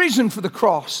no other reason for the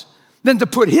cross than to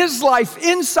put His life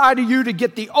inside of you to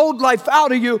get the old life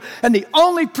out of you. And the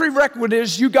only prerequisite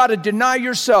is you got to deny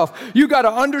yourself. You got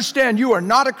to understand you are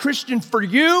not a Christian for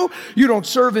you. You don't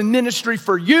serve in ministry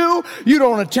for you. You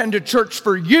don't attend a church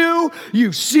for you.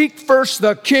 You seek first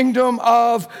the kingdom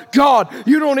of God.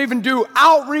 You don't even do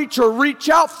outreach or reach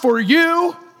out for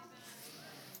you.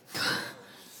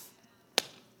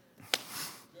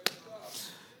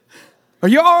 Are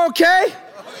you all okay?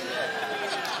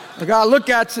 I gotta look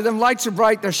at you. Them lights are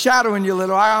bright. They're shadowing you a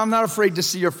little. I'm not afraid to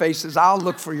see your faces. I'll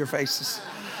look for your faces.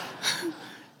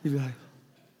 You'll be like,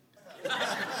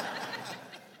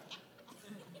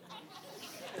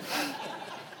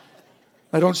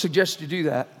 I don't suggest you do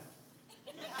that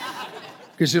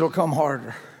because it'll come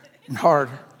harder and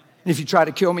harder. And if you try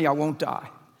to kill me, I won't die.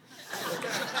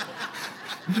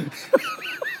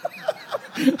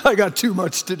 I got too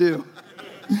much to do.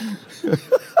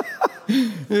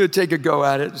 Take a go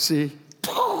at it and see.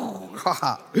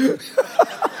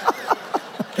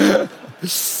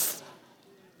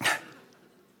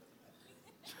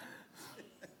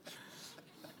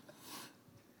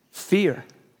 Fear.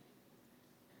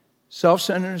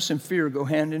 Self-centeredness and fear go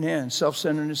hand in hand.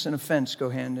 Self-centeredness and offense go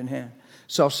hand in hand.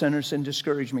 Self-centeredness and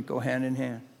discouragement go hand in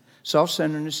hand.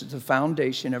 Self-centeredness is the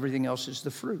foundation. Everything else is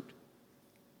the fruit.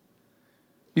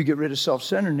 You get rid of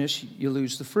self-centeredness, you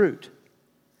lose the fruit.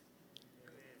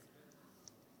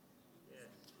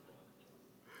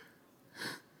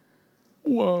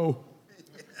 Whoa.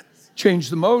 Change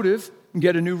the motive and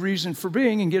get a new reason for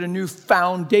being and get a new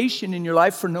foundation in your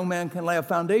life, for no man can lay a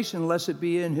foundation unless it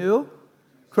be in who?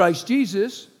 Christ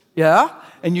Jesus. Yeah?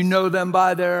 And you know them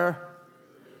by their...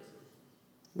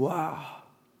 Wow.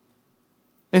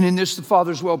 And in this the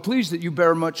Father is well pleased that you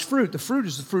bear much fruit. The fruit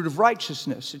is the fruit of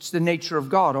righteousness. It's the nature of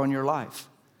God on your life.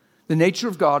 The nature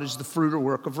of God is the fruit or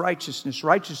work of righteousness.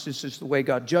 Righteousness is the way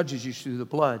God judges you through the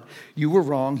blood. You were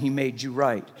wrong, He made you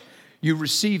right. You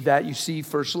receive that. You see, He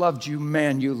first loved you.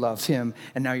 Man, you love Him.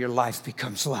 And now your life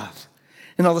becomes love.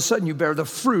 And all of a sudden you bear the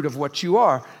fruit of what you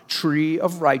are. Tree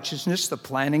of righteousness, the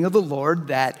planting of the Lord,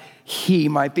 that He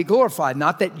might be glorified.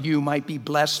 Not that you might be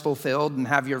blessed, fulfilled, and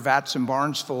have your vats and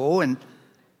barns full and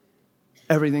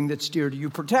everything that's dear to you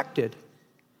protected.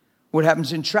 What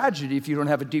happens in tragedy if you don't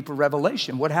have a deeper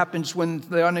revelation? What happens when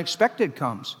the unexpected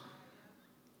comes?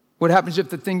 What happens if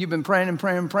the thing you've been praying and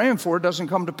praying and praying for doesn't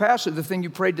come to pass, or the thing you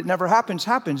prayed that never happens?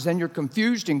 Then you're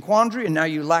confused, in quandary, and now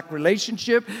you lack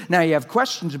relationship. Now you have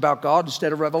questions about God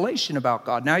instead of revelation about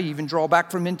God. Now you even draw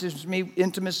back from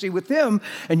intimacy with Him,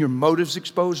 and your motive's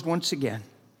exposed once again.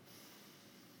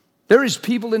 There is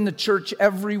people in the church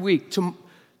every week.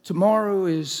 Tomorrow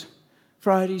is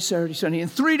Friday, Saturday, Sunday. In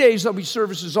 3 days, there'll be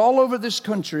services all over this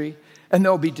country. And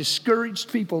there'll be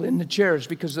discouraged people in the chairs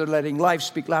because they're letting life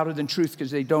speak louder than truth because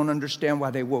they don't understand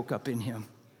why they woke up in him.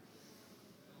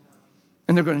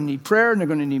 And they're going to need prayer, and they're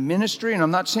going to need ministry. And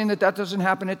I'm not saying that doesn't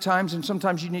happen at times. And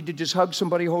sometimes you need to just hug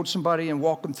somebody, hold somebody, and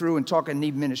walk them through and talk and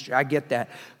need ministry. I get that.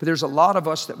 But there's a lot of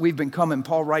us that we've been coming.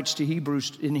 Paul writes to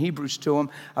Hebrews to them.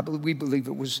 We believe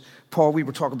it was Paul we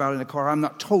were talking about in the car. I'm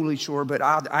not totally sure, but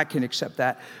I can accept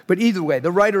that. But either way,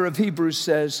 the writer of Hebrews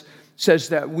says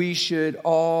that we should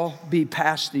all be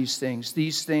past these things.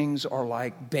 These things are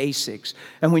like basics.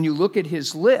 And when you look at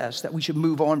his list, that we should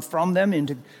move on from them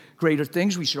into greater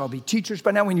things. We should all be teachers.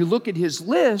 But now when you look at his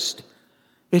list,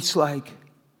 it's like,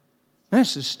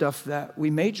 this is stuff that we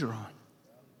major on.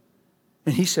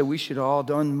 And he said we should all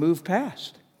move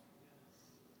past.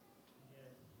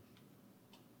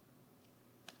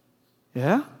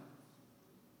 Yeah?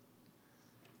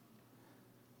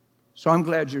 So I'm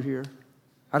glad you're here.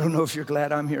 I don't know if you're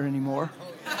glad I'm here anymore.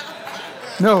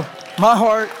 No, my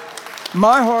heart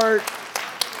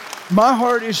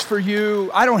is for you.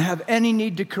 I don't have any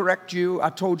need to correct you. I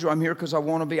told you I'm here because I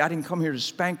want to be. I didn't come here to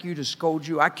spank you, to scold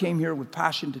you. I came here with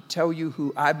passion to tell you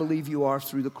who I believe you are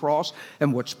through the cross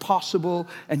and what's possible,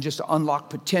 and just to unlock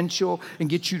potential and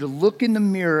get you to look in the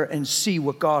mirror and see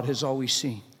what God has always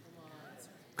seen.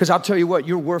 Because I'll tell you what,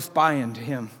 you're worth buying to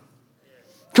him.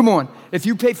 Come on, if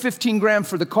you pay 15 grand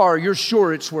for the car, you're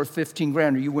sure it's worth 15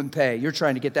 grand or you wouldn't pay. You're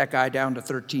trying to get that guy down to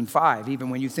 13.5. Even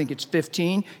when you think it's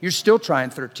 15, you're still trying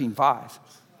 13.5.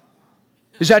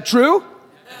 Is that true?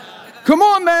 Come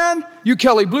on, man. You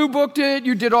Kelly Blue booked it.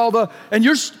 You did all and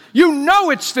you know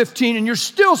it's 15 and you're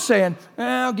still saying,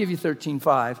 I'll give you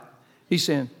 13.5. He's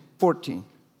saying 14,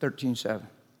 13.7,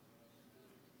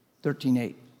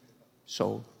 13.8,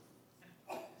 sold.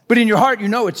 But in your heart, you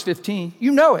know it's 15.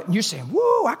 You know it. And you're saying,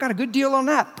 whoa, I got a good deal on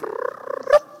that.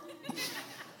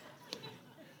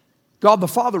 God the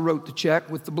Father wrote the check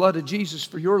with the blood of Jesus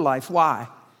for your life. Why?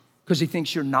 Because he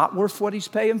thinks you're not worth what he's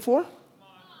paying for?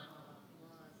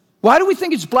 Why do we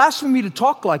think it's blasphemy to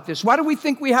talk like this? Why do we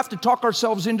think we have to talk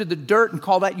ourselves into the dirt and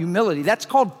call that humility? That's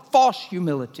called false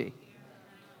humility.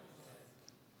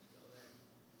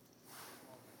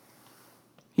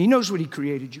 He knows what he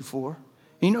created you for.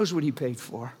 He knows what he paid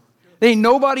for. Ain't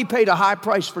nobody paid a high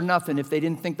price for nothing if they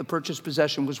didn't think the purchased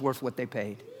possession was worth what they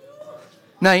paid.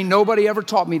 Now, ain't nobody ever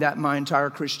taught me that in my entire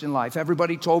Christian life.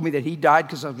 Everybody told me that he died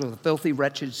because I was a filthy,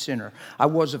 wretched sinner. I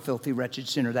was a filthy, wretched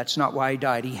sinner. That's not why he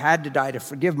died. He had to die to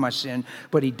forgive my sin,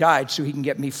 but he died so he can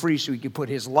get me free, so he could put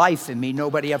his life in me.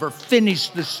 Nobody ever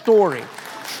finished the story.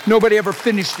 Nobody ever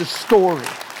finished the story.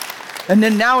 And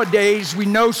then nowadays, we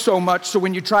know so much, so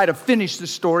when you try to finish the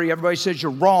story, everybody says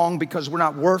you're wrong because we're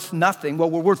not worth nothing. Well,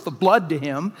 we're worth the blood to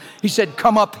him. He said,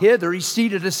 come up hither. He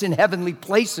seated us in heavenly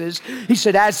places. He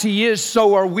said, as he is,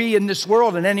 so are we in this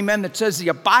world. And any man that says he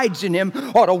abides in him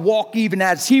ought to walk even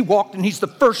as he walked. And he's the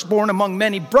firstborn among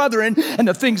many brethren. And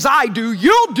the things I do,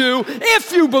 you'll do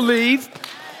if you believe.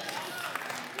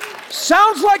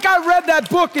 Sounds like I read that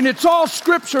book and it's all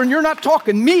scripture and you're not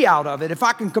talking me out of it. If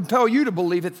I can compel you to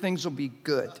believe it, things will be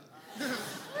good.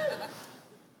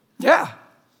 Yeah.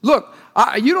 Look,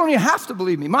 you don't even have to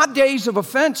believe me. My days of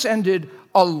offense ended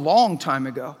a long time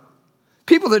ago.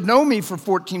 People that know me for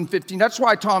 14, 15, that's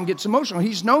why Tom gets emotional.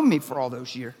 He's known me for all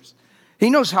those years. He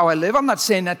knows how I live. I'm not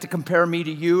saying that to compare me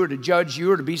to you or to judge you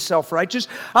or to be self-righteous.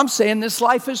 I'm saying this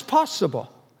life is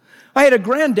possible. I had a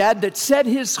granddad that set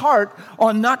his heart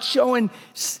on not showing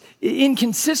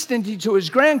inconsistency to his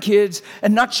grandkids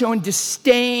and not showing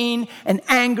disdain and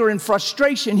anger and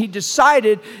frustration. He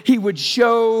decided he would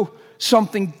show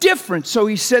something different. So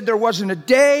he said there wasn't a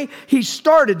day he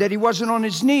started that he wasn't on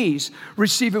his knees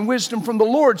receiving wisdom from the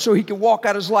Lord so he could walk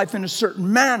out his life in a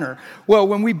certain manner. Well,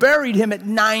 when we buried him at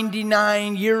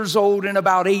 99 years old and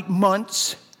about 8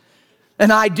 months,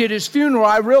 and I did his funeral,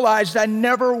 I realized I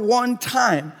never one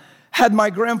time had my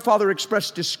grandfather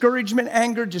expressed discouragement,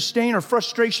 anger, disdain, or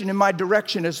frustration in my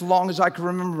direction as long as I can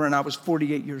remember, and I was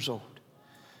 48 years old.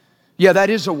 Yeah, that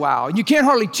is a wow. And you can't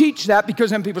hardly teach that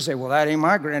because then people say, well, that ain't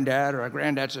my granddad. Or a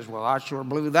granddad says, well, I sure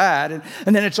blew that. And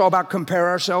then it's all about compare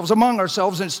ourselves among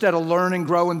ourselves instead of learn and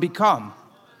grow and become.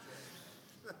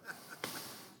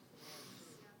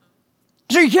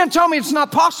 So you can't tell me it's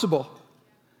not possible.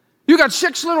 You got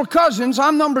 6 little cousins,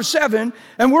 I'm number 7,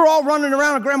 and we're all running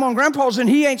around at Grandma and Grandpa's, and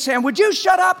he ain't saying, would you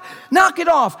shut up? Knock it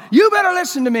off. You better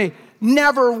listen to me.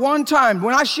 Never one time.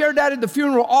 When I shared that at the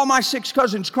funeral, all my 6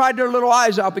 cousins cried their little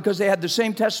eyes out because they had the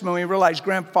same testimony and realized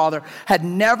grandfather had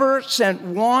never sent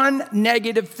one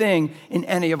negative thing in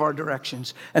any of our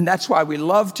directions. And that's why we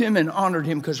loved him and honored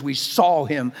him, because we saw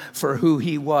him for who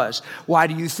he was. Why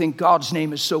do you think God's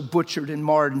name is so butchered and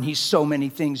marred and he's so many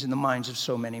things in the minds of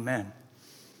so many men?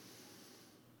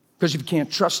 Because if you can't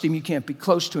trust him, you can't be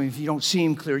close to him. If you don't see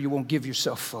him clear, you won't give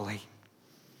yourself fully.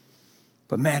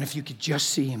 But man, if you could just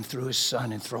see him through his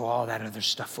son and throw all that other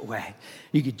stuff away,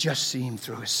 you could just see him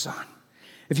through his son.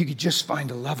 If you could just find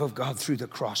the love of God through the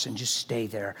cross and just stay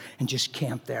there and just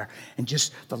camp there and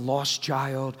just the lost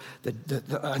child,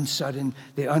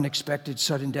 the unexpected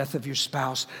sudden death of your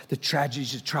spouse, the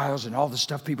tragedies, the trials, and all the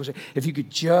stuff people say, if you could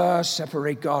just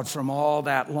separate God from all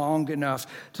that long enough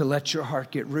to let your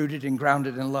heart get rooted and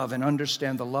grounded in love and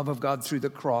understand the love of God through the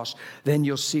cross, then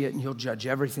you'll see it and you'll judge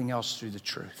everything else through the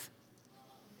truth.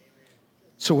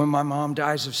 So when my mom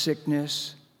dies of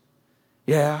sickness,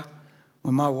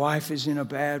 when my wife is in a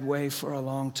bad way for a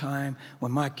long time,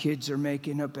 when my kids are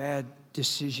making a bad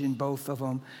decision, both of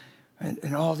them,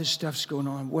 and all this stuff's going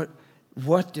on,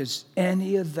 what does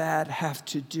any of that have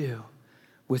to do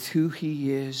with who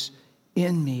he is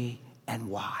in me and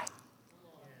why?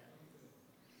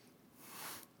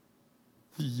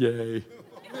 Yay.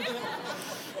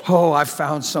 Oh, I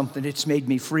found something. It's made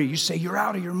me free. You say, you're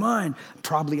out of your mind.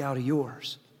 Probably out of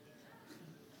yours.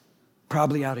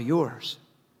 Probably out of yours.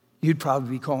 You'd probably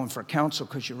be calling for counsel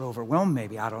because you're overwhelmed,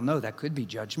 maybe. I don't know. That could be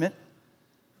judgment.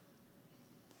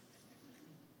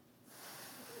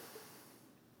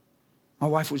 My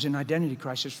wife was in identity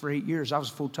crisis for 8 years. I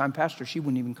was a full-time pastor. She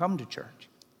wouldn't even come to church.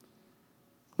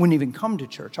 Wouldn't even come to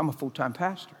church. I'm a full-time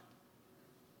pastor.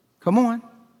 Come on.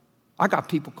 I got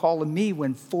people calling me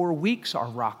when 4 weeks are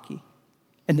rocky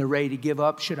and they're ready to give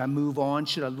up. Should I move on?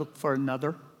 Should I look for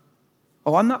another?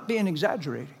 Oh, I'm not being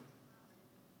exaggerating.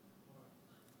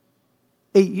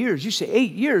 8 years. You say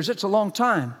 8 years, that's a long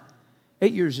time.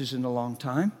 8 years isn't a long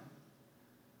time.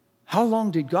 How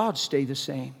long did God stay the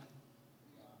same?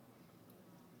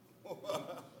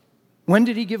 When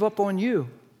did he give up on you?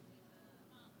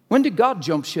 When did God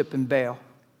jump ship and bail?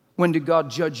 When did God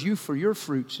judge you for your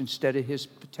fruits instead of his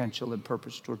potential and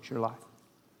purpose towards your life?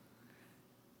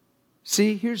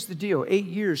 See, here's the deal. 8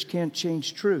 years can't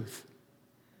change truth.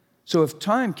 So if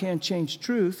time can't change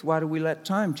truth, why do we let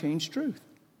time change truth?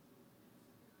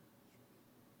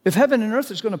 If heaven and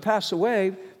earth is going to pass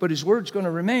away, but his word's going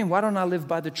to remain, why don't I live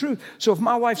by the truth? So if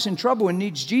my wife's in trouble and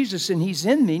needs Jesus and he's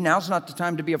in me, now's not the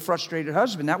time to be a frustrated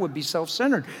husband. That would be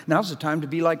self-centered. Now's the time to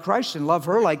be like Christ and love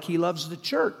her like he loves the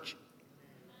church.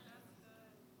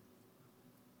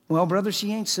 Well, brother,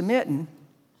 she ain't submitting.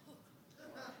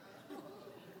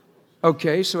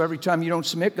 Okay, so every time you don't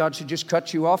submit, God should just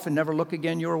cut you off and never look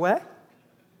again your way?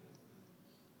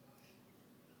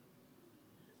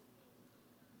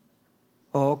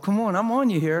 Oh, come on, I'm on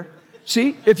you here.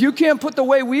 See, if you can't put the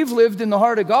way we've lived in the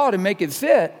heart of God and make it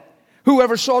fit,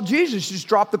 whoever saw Jesus just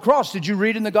dropped the cross. Did you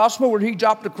read in the gospel where he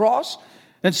dropped the cross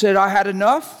and said, I had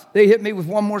enough? They hit me with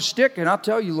one more stick. And I'll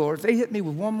tell you, Lord, if they hit me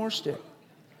with one more stick.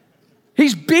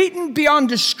 He's beaten beyond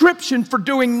description for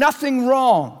doing nothing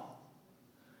wrong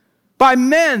by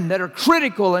men that are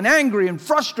critical and angry and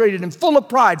frustrated and full of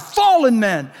pride, fallen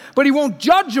men. But he won't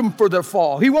judge them for their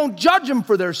fall. He won't judge them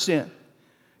for their sin.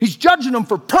 He's judging them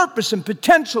for purpose and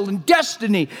potential and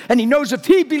destiny. And he knows if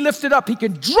he be lifted up, he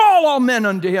can draw all men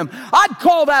unto him. I'd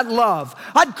call that love.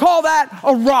 I'd call that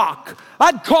a rock.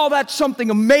 I'd call that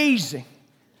something amazing.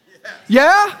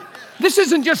 Yeah? This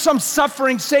isn't just some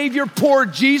suffering Savior, poor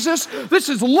Jesus. This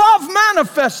is love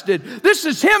manifested. This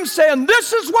is him saying,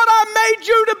 this is what I made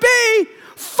you to be.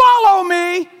 Follow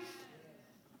me.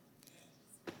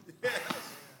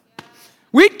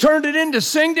 We turned it into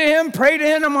sing to him, pray to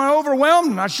him. Am I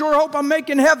overwhelmed? And I sure hope I'm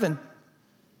making heaven.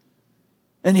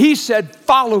 And he said,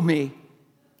 follow me.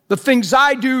 The things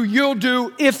I do, you'll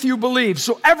do if you believe.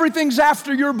 So everything's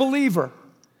after your believer.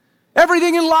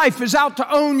 Everything in life is out to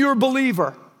own your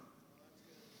believer.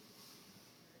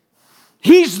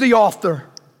 He's the author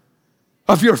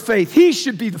of your faith. He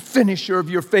should be the finisher of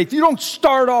your faith. You don't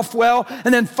start off well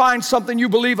and then find something you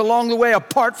believe along the way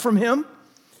apart from him.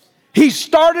 He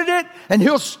started it, and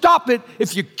he'll stop it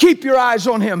if you keep your eyes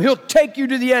on him. He'll take you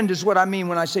to the end is what I mean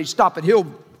when I say stop it.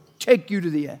 He'll take you to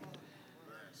the end.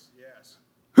 Yes.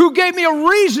 Who gave me a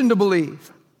reason to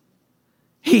believe?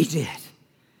 He did.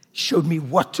 Showed me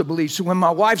what to believe. So when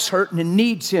my wife's hurting and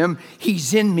needs him,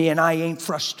 he's in me, and I ain't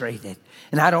frustrated.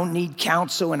 And I don't need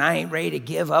counsel, and I ain't ready to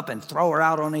give up and throw her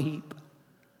out on a heap.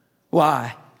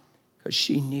 Why? Because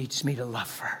she needs me to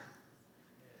love her.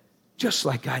 Just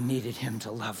like I needed him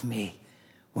to love me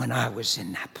when I was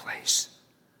in that place.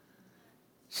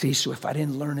 See, so if I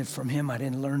didn't learn it from him, I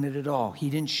didn't learn it at all.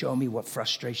 He didn't show me what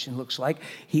frustration looks like.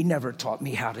 He never taught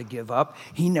me how to give up.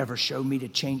 He never showed me to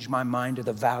change my mind to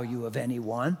the value of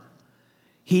anyone.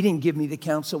 He didn't give me the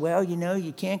counsel, well, you know,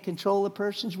 you can't control a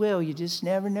person's will. You just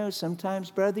never know. Sometimes,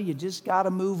 brother, you just got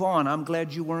to move on. I'm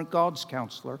glad you weren't God's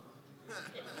counselor.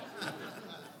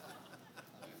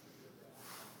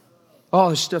 All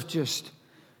this stuff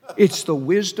it's the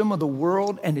wisdom of the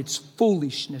world, and it's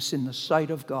foolishness in the sight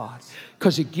of God,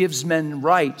 because it gives men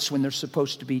rights when they're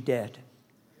supposed to be dead.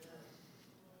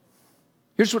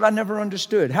 Here's what I never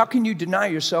understood. How can you deny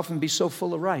yourself and be so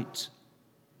full of rights?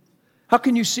 How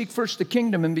can you seek first the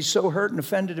kingdom and be so hurt and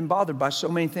offended and bothered by so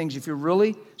many things if you're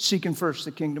really seeking first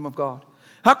the kingdom of God?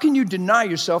 How can you deny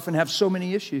yourself and have so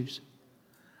many issues?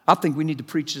 I think we need to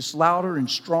preach this louder and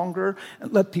stronger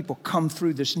and let people come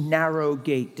through this narrow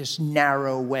gate, this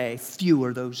narrow way. Few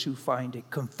are those who find it.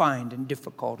 Confined and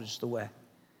difficult is the way.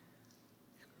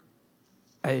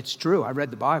 It's true. I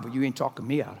read the Bible. You ain't talking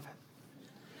me out of it.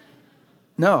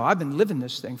 No, I've been living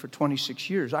this thing for 26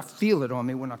 years. I feel it on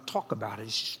me when I talk about it.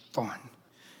 It's just fun.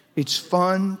 It's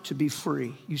fun to be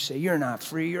free. You say, you're not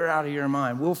free. You're out of your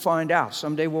mind. We'll find out.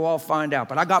 Someday we'll all find out.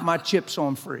 But I got my chips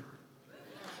on free.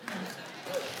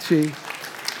 See?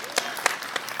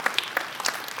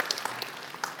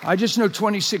 I just know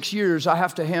 26 years I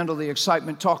have to handle the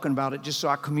excitement talking about it just so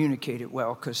I communicate it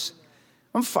well, because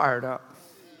I'm fired up.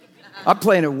 I'm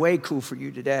playing it way cool for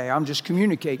you today. I'm just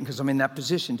communicating because I'm in that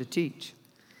position to teach.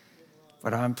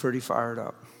 But I'm pretty fired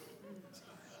up.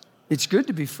 It's good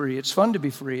to be free. It's fun to be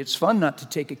free. It's fun not to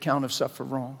take account of suffer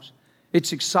wrongs.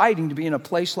 It's exciting to be in a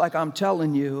place like I'm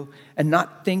telling you and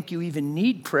not think you even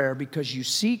need prayer because you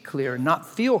see clear, not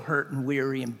feel hurt and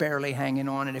weary and barely hanging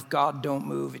on. And if God don't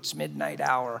move, it's midnight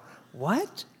hour.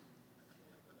 What?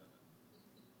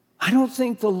 I don't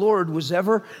think the Lord was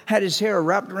ever had his hair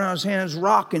wrapped around his hands,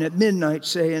 rocking at midnight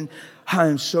saying, I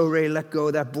am so ready to let go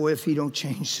of that boy if he don't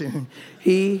change soon.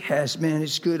 He has, man,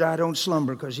 it's good I don't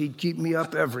slumber because he'd keep me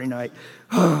up every night.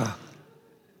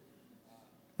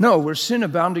 No, where sin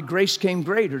abounded, grace came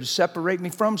greater to separate me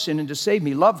from sin and to save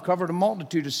me. Love covered a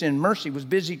multitude of sin. Mercy was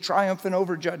busy triumphing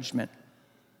over judgment.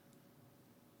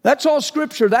 That's all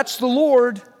Scripture. That's the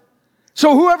Lord.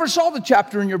 So whoever saw the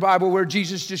chapter in your Bible where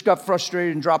Jesus just got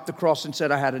frustrated and dropped the cross and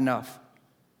said, I had enough?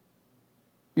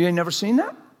 You ain't never seen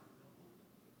that?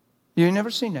 You ain't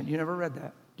never seen that. You never read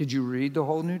that. Did you read the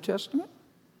whole New Testament?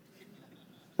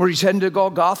 Where he's heading to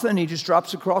Golgotha and he just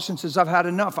drops the cross and says, I've had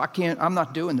enough. I'm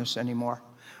not doing this anymore.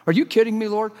 Are you kidding me,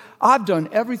 Lord? I've done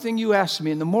everything you asked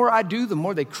me, and the more I do, the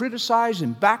more they criticize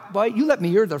and backbite. You let me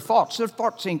hear their thoughts. Their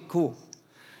thoughts ain't cool.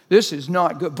 This is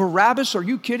not good. Barabbas, are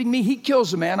you kidding me? He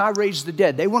kills a man. I raise the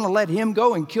dead. They want to let him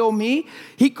go and kill me.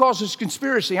 He causes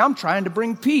conspiracy. I'm trying to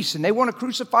bring peace, and they want to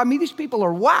crucify me. These people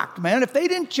are whacked, man. If they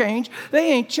didn't change,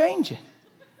 they ain't changing.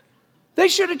 They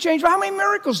should have changed. How many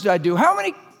miracles did I do?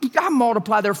 I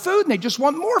multiply their food, and they just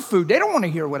want more food. They don't want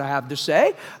to hear what I have to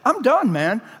say. I'm done,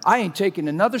 man. I ain't taking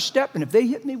another step, and if they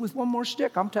hit me with one more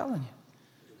stick, I'm telling you.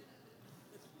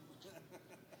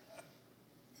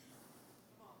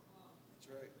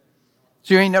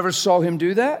 So you ain't never saw him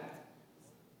do that?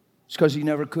 It's because he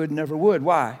never could, never would.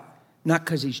 Why? Not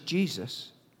because he's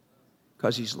Jesus,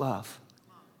 because he's love.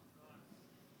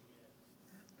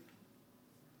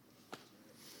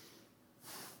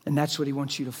 And that's what he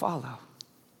wants you to follow.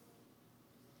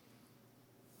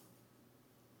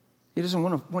 He doesn't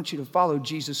want you to follow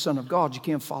Jesus, Son of God. You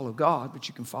can't follow God, but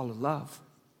you can follow love.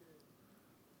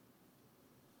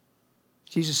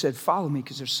 Jesus said, follow me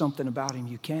because there's something about him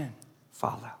you can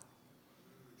follow.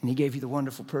 And he gave you the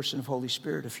wonderful person of Holy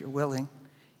Spirit if you're willing.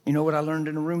 You know what I learned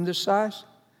in a room this size?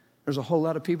 There's a whole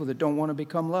lot of people that don't want to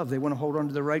become love. They want to hold on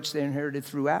to the rights they inherited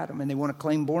through Adam, and they want to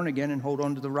claim born again and hold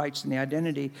on to the rights and the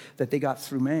identity that they got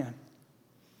through man.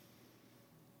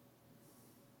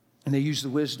 And they use the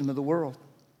wisdom of the world.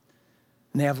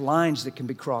 And they have lines that can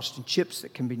be crossed and chips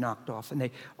that can be knocked off. And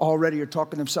they already are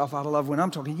talking themselves out of love when I'm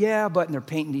talking, yeah, but, and they're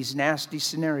painting these nasty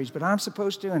scenarios. But I'm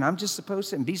supposed to, and I'm just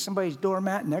supposed to, and be somebody's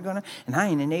doormat, and they're going to, and I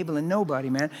ain't enabling nobody,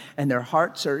 man. And their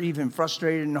hearts are even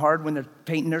frustrated and hard when they're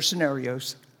painting their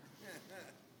scenarios.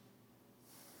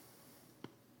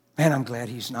 Man, I'm glad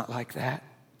he's not like that.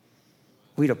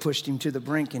 We'd have pushed him to the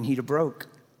brink and he'd have broke.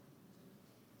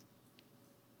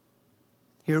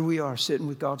 Here we are sitting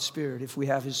with God's Spirit, if we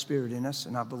have his Spirit in us,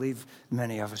 and I believe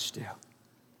many of us do.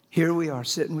 Here we are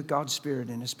sitting with God's Spirit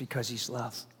in us because he's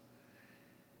love.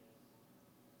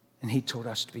 And he told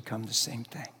us to become the same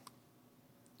thing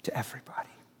to everybody.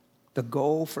 The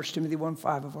goal, 1 Timothy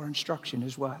 1:5 of our instruction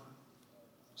is what?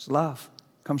 It's love.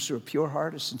 It comes through a pure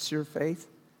heart, a sincere faith,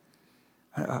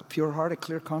 a pure heart, a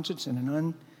clear conscience, and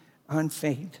an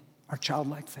unfeigned, our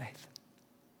childlike faith.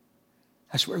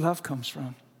 That's where love comes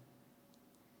from.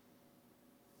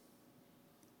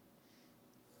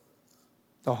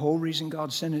 The whole reason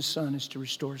God sent his Son is to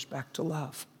restore us back to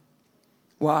love.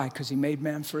 Why? Because he made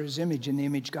man for his image, and the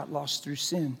image got lost through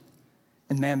sin.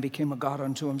 And man became a God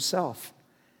unto himself.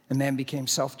 And man became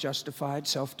self-justified,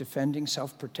 self-defending,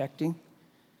 self-protecting,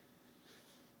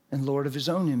 and Lord of his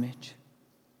own image.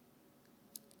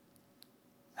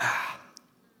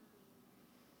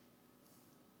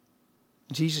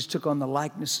 Jesus took on the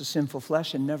likeness of sinful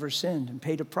flesh and never sinned and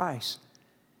paid a price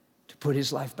to put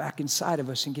his life back inside of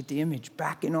us and get the image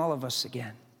back in all of us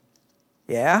again.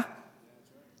 Yeah?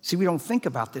 See, we don't think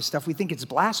about this stuff. We think it's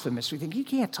blasphemous. We think, you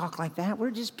can't talk like that.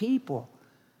 We're just people.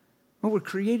 Well, we're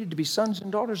created to be sons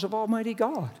and daughters of Almighty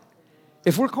God.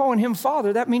 If we're calling him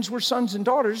Father, that means we're sons and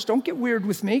daughters. Don't get weird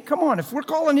with me. Come on. If we're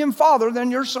calling him Father,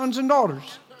 then you're sons and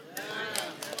daughters.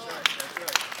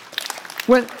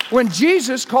 When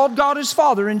Jesus called God his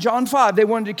Father in John 5, they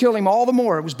wanted to kill him all the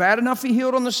more. It was bad enough he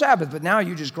healed on the Sabbath, but now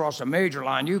you just crossed a major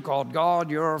line. You called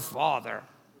God your Father.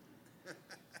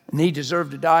 And he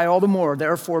deserved to die all the more,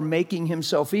 therefore making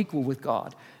himself equal with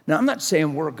God. Now, I'm not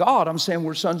saying we're God. I'm saying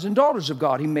we're sons and daughters of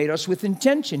God. He made us with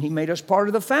intention. He made us part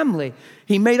of the family.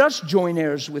 He made us joint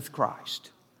heirs with Christ.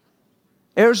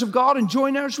 Heirs of God and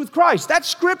joint heirs with Christ. That's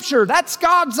Scripture. That's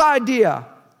God's idea.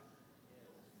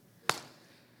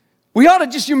 We ought to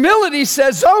just, humility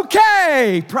says,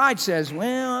 okay. Pride says,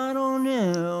 well, I don't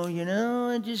know.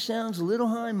 It just sounds a little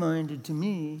high-minded to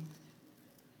me.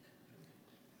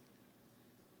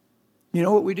 You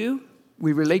know what we do?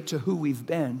 We relate to who we've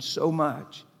been so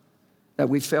much that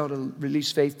we fail to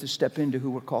release faith to step into who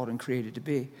we're called and created to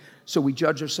be. So we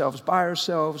judge ourselves by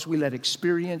ourselves. We let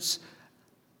experience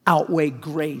outweigh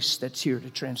grace that's here to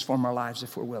transform our lives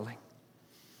if we're willing.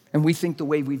 And we think the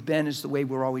way we've been is the way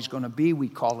we're always going to be. We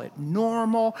call it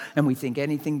normal, and we think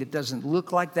anything that doesn't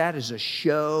look like that is a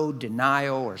show,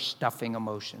 denial, or stuffing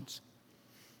emotions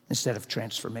instead of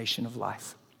transformation of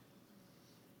life.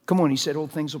 Come on, he said,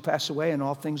 old things will pass away and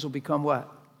all things will become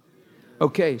what?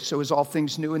 Okay, so is all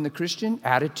things new in the Christian?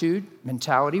 Attitude,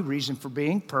 mentality, reason for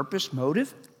being, purpose,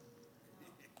 motive?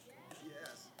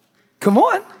 Come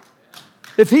on.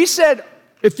 If he said,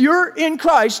 if you're in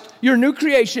Christ, you're a new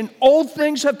creation, old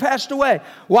things have passed away.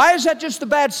 Why is that just the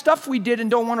bad stuff we did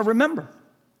and don't want to remember?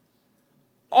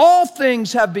 All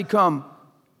things have become.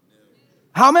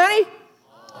 How many?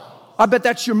 I bet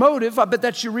that's your motive. I bet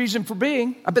that's your reason for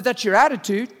being. I bet that's your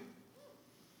attitude.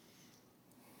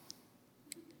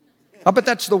 I bet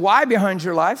that's the why behind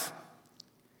your life.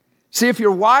 See, if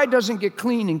your why doesn't get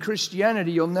clean in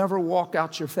Christianity, you'll never walk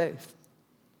out your faith.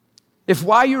 If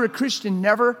why you're a Christian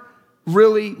never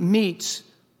really meets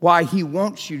why he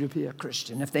wants you to be a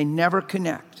Christian, if they never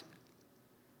connect,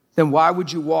 then why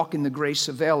would you walk in the grace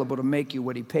available to make you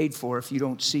what he paid for if you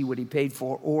don't see what he paid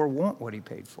for or want what he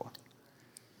paid for?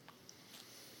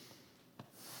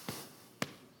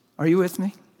 Are you with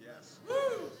me? Yes.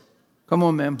 Come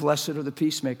on, man. Blessed are the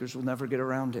peacemakers. We'll never get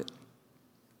around it.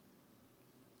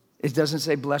 It doesn't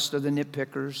say blessed are the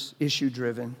nitpickers,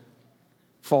 issue-driven,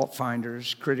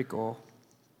 fault-finders, critical,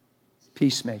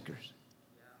 peacemakers.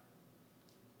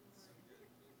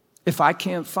 If I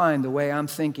can't find the way I'm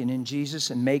thinking in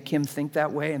Jesus and make him think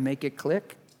that way and make it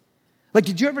click. Like,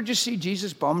 did you ever just see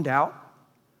Jesus bummed out?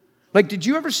 Like, did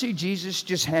you ever see Jesus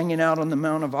just hanging out on the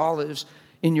Mount of Olives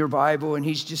in your Bible and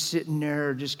he's just sitting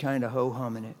there just kind of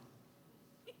ho-humming it?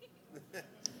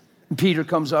 And Peter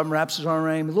comes up and wraps his arm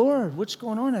around him. Lord, what's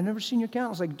going on? I've never seen your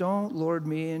countenance. Like, don't Lord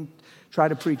me and try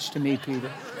to preach to me,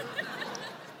 Peter.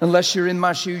 Unless you're in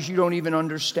my shoes, you don't even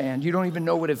understand. You don't even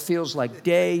know what it feels like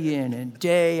day in and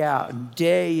day out and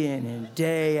day in and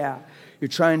day out. You're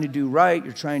trying to do right.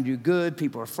 You're trying to do good.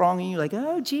 People are thronging you like,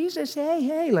 oh, Jesus, hey,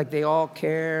 hey. Like they all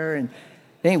care. And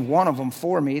there ain't one of them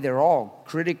for me. They're all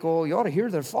critical. You ought to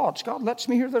hear their thoughts. God lets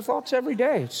me hear their thoughts every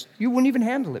day. You wouldn't even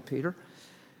handle it, Peter.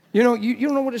 You know, you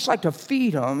don't know what it's like to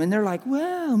feed them. And they're like,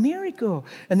 wow, miracle.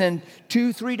 And then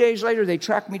 2-3 days later, they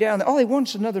track me down. All they want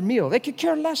is another meal. They could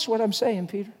care less what I'm saying,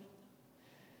 Peter.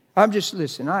 I'm just,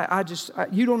 listen,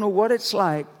 you don't know what it's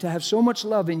like to have so much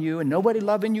love in you and nobody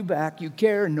loving you back. You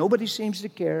care and nobody seems to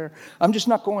care. I'm just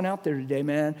not going out there today,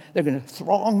 man. They're going to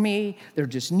throng me. They're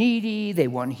just needy. They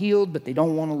want healed, but they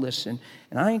don't want to listen.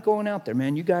 And I ain't going out there,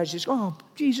 man. You guys just, oh,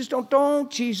 Jesus, don't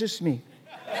Jesus me.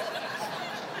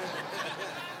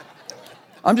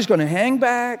 I'm just going to hang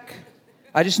back.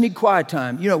 I just need quiet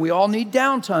time. You know, we all need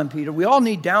downtime, Peter. We all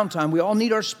need downtime. We all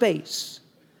need our space.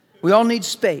 We all need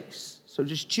space. So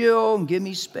just chill and give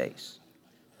me space.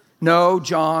 No,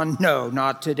 John, no,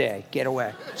 not today. Get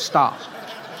away. Stop.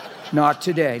 Not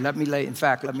today. Let me lay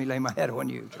my head on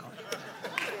you, John.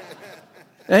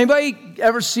 Anybody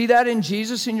ever see that in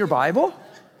Jesus in your Bible?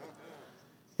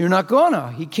 You're not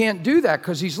gonna. He can't do that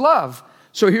because he's love.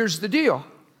 So here's the deal.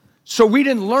 So we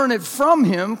didn't learn it from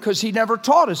him because he never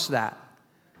taught us that.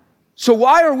 So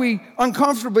why are we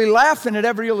uncomfortably laughing at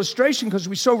every illustration? Because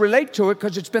we so relate to it,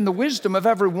 because it's been the wisdom of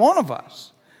every one of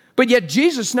us. But yet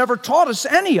Jesus never taught us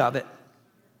any of it.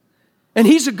 And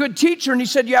he's a good teacher, and he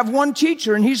said you have one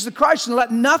teacher, and he's the Christ, and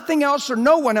let nothing else or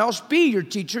no one else be your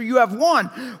teacher. You have one.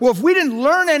 Well, if we didn't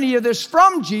learn any of this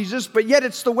from Jesus, but yet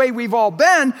it's the way we've all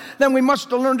been, then we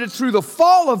must have learned it through the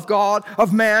fall of God,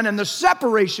 of man, and the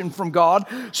separation from God.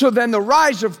 So then the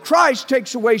rise of Christ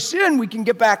takes away sin. We can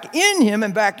get back in him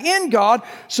and back in God.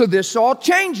 So this all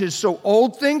changes. So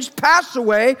old things pass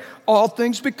away, all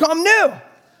things become new.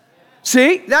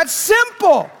 See, that's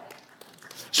simple.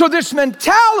 So this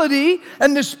mentality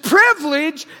and this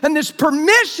privilege and this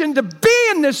permission to be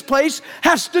in this place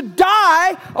has to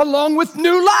die along with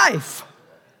new life.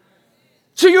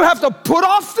 So you have to put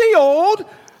off the old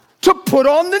to put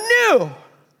on the new.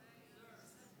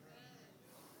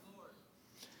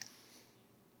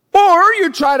 Or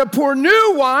you try to pour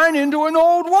new wine into an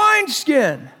old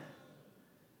wineskin.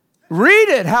 Read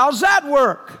it. How's that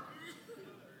work?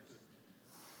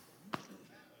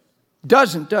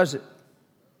 Doesn't, does it?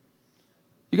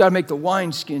 You got to make the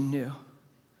wineskin new.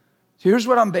 So here's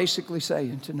what I'm basically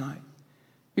saying tonight.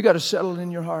 You got to settle it in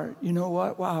your heart. You know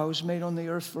what? Wow, I was made on the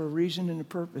earth for a reason and a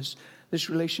purpose. This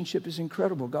relationship is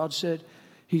incredible. God said,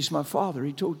 he's my Father.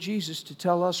 He told Jesus to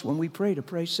tell us when we pray to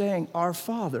pray saying, our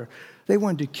Father. They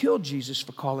wanted to kill Jesus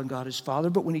for calling God his Father,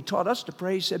 but when he taught us to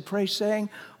pray, he said, pray saying,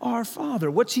 our Father.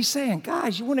 What's he saying?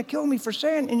 Guys, you want to kill me for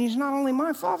saying, and he's not only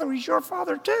my Father, he's your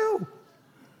Father too.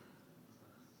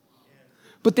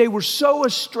 But they were so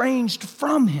estranged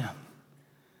from him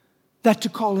that to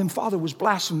call him Father was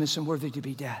blasphemous and worthy to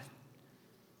be dead.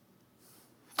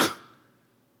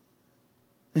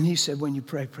 And he said, when you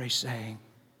pray, pray saying,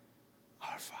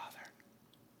 our Father.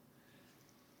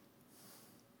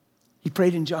 He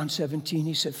prayed in John 17.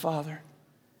 He said, Father,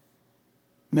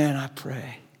 man, I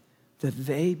pray that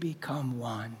they become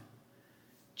one,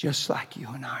 just like you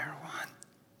and I are one.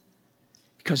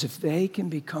 Because if they can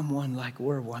become one like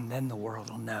we're one, then the world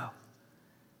will know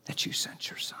that you sent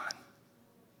your Son.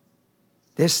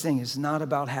 This thing is not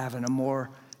about having a more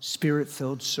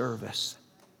spirit-filled service.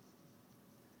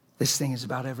 This thing is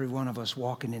about every one of us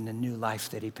walking in the new life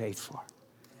that he paid for.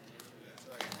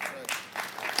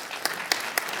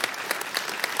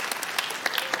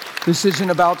 This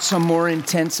isn't about some more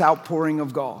intense outpouring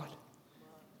of God.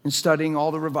 And studying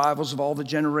all the revivals of all the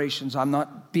generations. I'm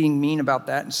not being mean about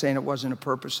that and saying it wasn't a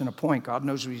purpose and a point. God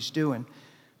knows what he's doing.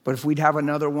 But if we'd have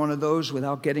another one of those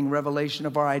without getting revelation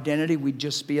of our identity, we'd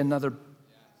just be another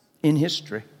in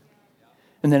history.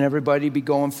 And then everybody would be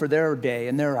going for their day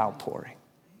and their outpouring.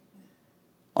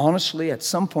 Honestly, at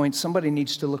some point, somebody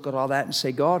needs to look at all that and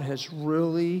say, God has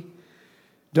really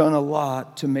done a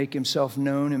lot to make himself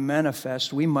known and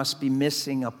manifest. We must be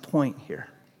missing a point here.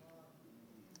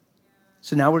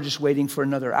 So now we're just waiting for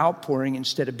another outpouring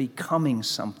instead of becoming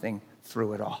something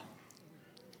through it all.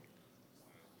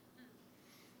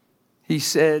 He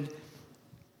said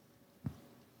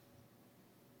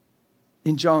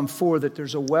in John 4 that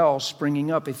there's a well springing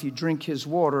up. If you drink his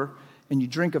water and you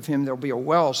drink of him, there'll be a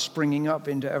well springing up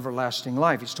into everlasting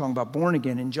life. He's talking about born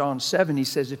again. In John 7, he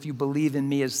says, if you believe in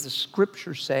me, as the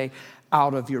scriptures say,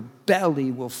 out of your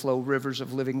belly will flow rivers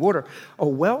of living water. A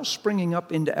well springing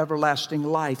up into everlasting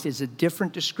life is a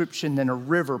different description than a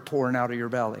river pouring out of your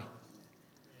belly.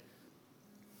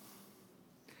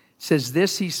 It says,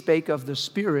 this he spake of the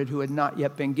Spirit who had not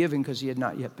yet been given because he had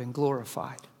not yet been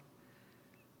glorified.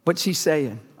 What's he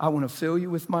saying? I want to fill you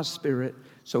with my Spirit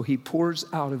so he pours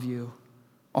out of you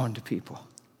onto people.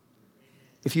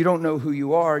 If you don't know who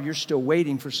you are, you're still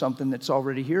waiting for something that's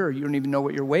already here. You don't even know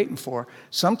what you're waiting for.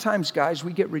 Sometimes, guys,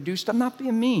 we get reduced. I'm not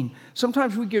being mean.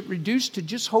 Sometimes we get reduced to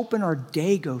just hoping our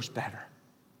day goes better.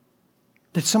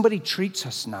 That somebody treats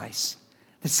us nice.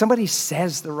 That somebody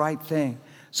says the right thing.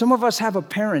 Some of us have a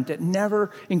parent that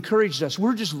never encouraged us.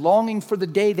 We're just longing for the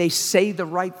day they say the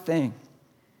right thing.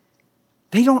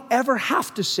 They don't ever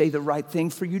have to say the right thing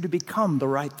for you to become the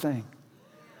right thing.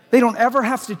 They don't ever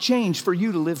have to change for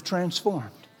you to live transformed.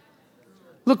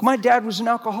 Look, my dad was an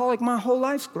alcoholic my whole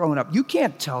life growing up. You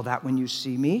can't tell that when you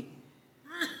see me.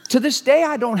 To this day,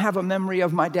 I don't have a memory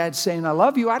of my dad saying, I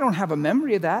love you. I don't have a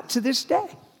memory of that to this day.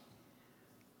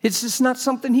 It's just not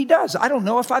something he does. I don't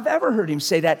know if I've ever heard him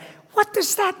say that. What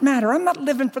does that matter? I'm not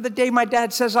living for the day my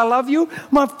dad says I love you.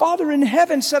 My Father in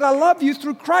heaven said I love you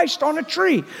through Christ on a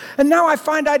tree. And now I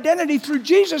find identity through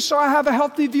Jesus, so I have a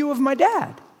healthy view of my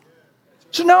dad.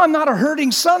 So now I'm not a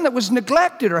hurting son that was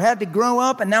neglected or had to grow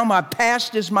up, and now my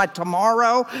past is my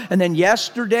tomorrow, and then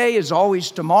yesterday is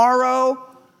always tomorrow.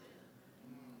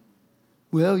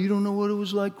 Well, you don't know what it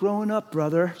was like growing up,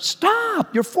 brother.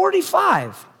 Stop. You're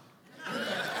 45.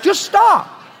 Just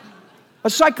stop. A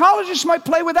psychologist might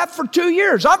play with that for 2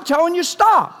 years. I'm telling you,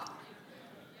 stop.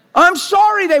 I'm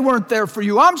sorry they weren't there for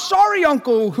you. I'm sorry,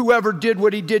 Uncle, whoever did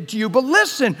what he did to you. But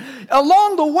listen,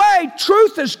 along the way,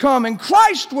 truth has come and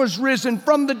Christ was risen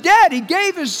from the dead. He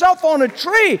gave himself on a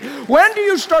tree. When do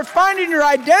you start finding your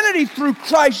identity through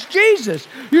Christ Jesus?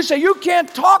 You say, you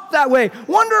can't talk that way.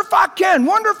 Wonder if I can.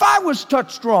 Wonder if I was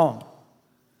touched wrong.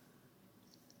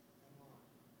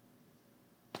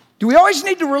 Do we always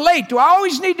need to relate? Do I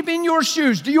always need to be in your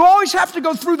shoes? Do you always have to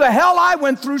go through the hell I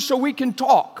went through so we can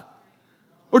talk?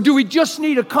 Or do we just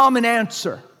need a common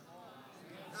answer?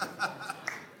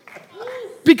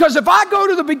 Because if I go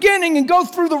to the beginning and go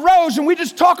through the rows and we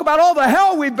just talk about all the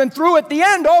hell we've been through, at the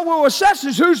end, all we'll assess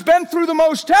is who's been through the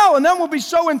most hell. And then we'll be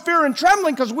so in fear and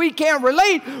trembling because we can't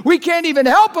relate. We can't even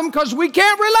help them because we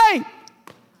can't relate.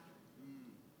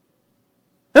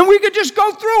 And we could just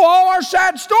go through all our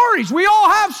sad stories. We all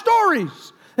have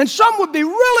stories. And some would be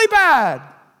really bad.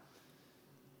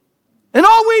 And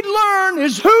all we'd learn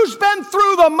is who's been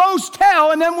through the most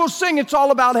hell, and then we'll sing It's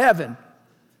All About Heaven.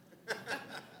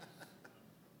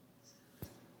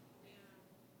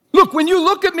 Look, when you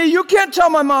look at me, you can't tell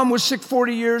my mom was sick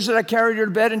 40 years, that I carried her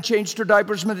to bed and changed her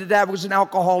diapers. My dad was an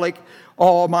alcoholic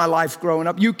all my life growing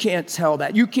up. You can't tell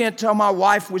that. You can't tell my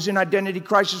wife was in identity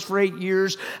crisis for 8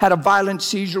 years, had a violent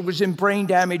seizure, was in brain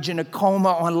damage, in a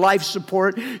coma, on life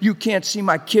support. You can't see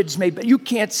my kids made, you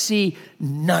can't see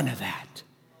none of that.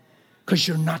 Because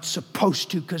you're not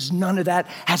supposed to, because none of that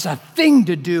has a thing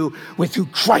to do with who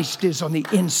Christ is on the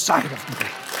inside of me.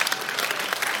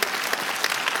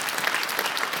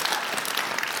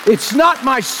 It's not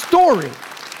my story.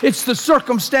 It's the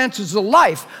circumstances of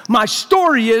life. My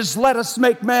story is, let us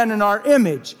make man in our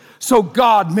image. So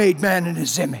God made man in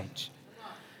his image.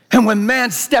 And when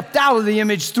man stepped out of the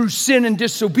image through sin and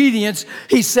disobedience,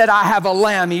 he said, I have a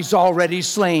lamb he's already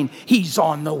slain. He's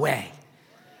on the way.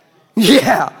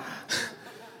 Yeah.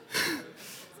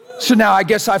 So now I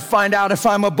guess I find out if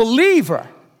I'm a believer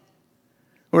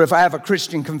or if I have a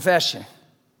Christian confession.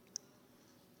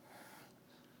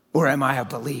 Or am I a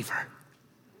believer?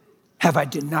 Have I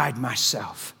denied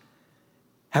myself?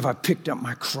 Have I picked up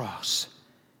my cross?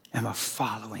 Am I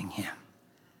following him?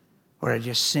 Or I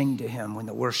just sing to him when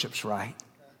the worship's right?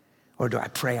 Or do I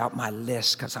pray out my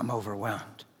list because I'm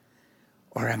overwhelmed?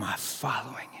 Or am I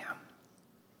following him?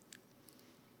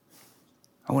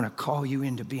 I want to call you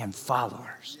into being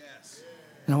followers. Yes.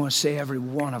 And I want to say every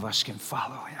one of us can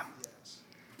follow him. Yes.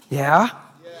 Yeah?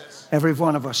 Yes. Every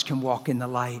one of us can walk in the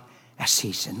light as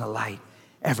he's in the light.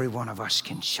 Every one of us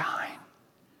can shine.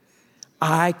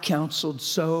 I counseled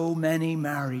so many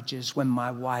marriages when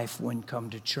my wife wouldn't come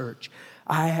to church.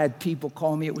 I had people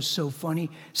call me. It was so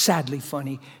funny, sadly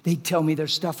funny. They'd tell me their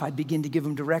stuff. I'd begin to give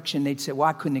them direction. They'd say, well,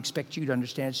 I couldn't expect you to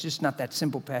understand. It's just not that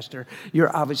simple, Pastor.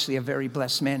 You're obviously a very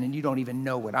blessed man, and you don't even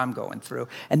know what I'm going through.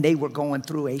 And they were going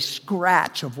through a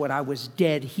scratch of what I was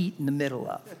dead heat in the middle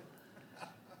of.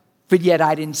 But yet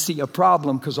I didn't see a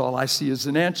problem because all I see is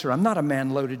an answer. I'm not a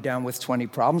man loaded down with 20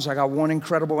 problems. I got one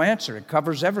incredible answer. It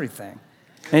covers everything.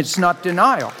 And it's not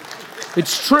denial.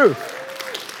 It's truth.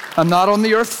 I'm not on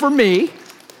the earth for me.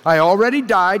 I already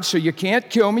died, so you can't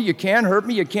kill me, you can't hurt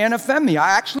me, you can't offend me.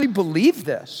 I actually believe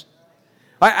this.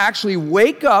 I actually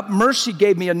wake up. Mercy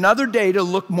gave me another day to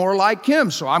look more like him,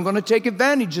 so I'm going to take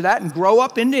advantage of that and grow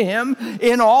up into him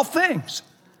in all things.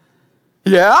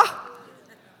 Yeah?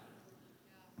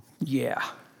 Yeah.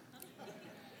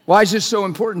 Why is this so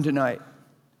important tonight?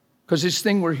 Because this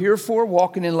thing we're here for,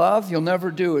 walking in love, you'll never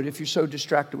do it if you're so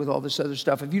distracted with all this other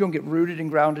stuff. If you don't get rooted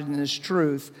and grounded in this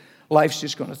truth, life's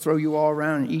just going to throw you all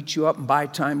around and eat you up and buy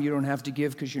time you don't have to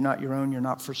give because you're not your own, you're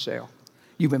not for sale.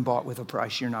 You've been bought with a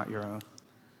price, you're not your own.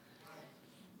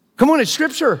 Come on, it's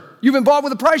scripture. You've been bought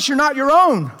with a price, you're not your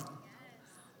own.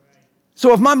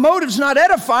 So if my motive's not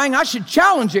edifying, I should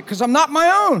challenge it because I'm not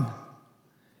my own.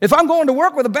 If I'm going to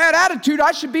work with a bad attitude,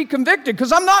 I should be convicted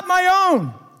because I'm not my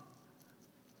own.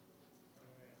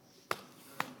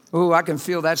 Oh, I can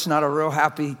feel that's not a real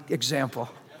happy example.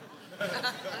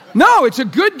 No, it's a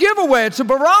good giveaway. It's a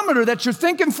barometer that you're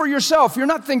thinking for yourself. You're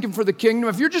not thinking for the kingdom.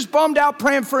 If you're just bummed out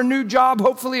praying for a new job,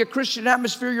 hopefully a Christian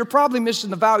atmosphere, you're probably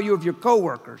missing the value of your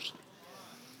coworkers.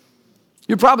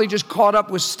 You're probably just caught up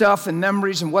with stuff and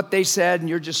memories and what they said, and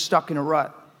you're just stuck in a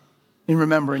rut in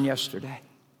remembering yesterday.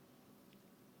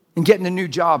 And getting a new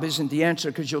job isn't the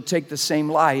answer because you'll take the same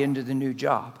lie into the new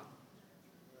job.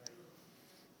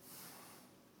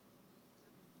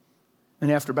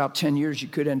 And after about 10 years, you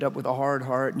could end up with a hard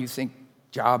heart and you think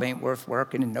job ain't worth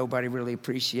working and nobody really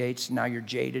appreciates. And now you're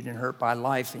jaded and hurt by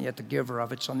life, and yet the giver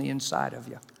of it's on the inside of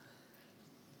you.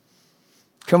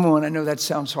 Come on, I know that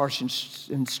sounds harsh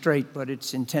and straight, but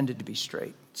it's intended to be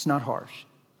straight. It's not harsh.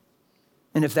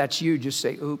 And if that's you, just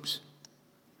say, oops.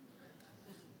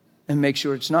 And make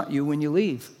sure it's not you when you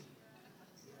leave.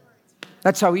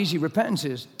 That's how easy repentance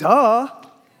is. Duh.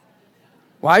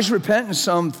 Why is repentance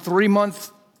some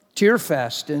 3-month tear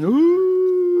fest and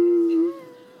ooh?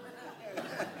 And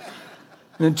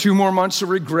then 2 more months of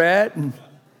regret and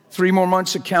 3 more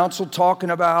months of counsel talking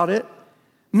about it?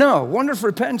 No, wonderful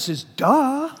repentance is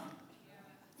duh.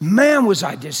 Man, was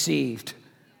I deceived.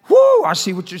 Whoo, I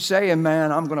see what you're saying,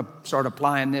 man. I'm going to start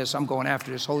applying this. I'm going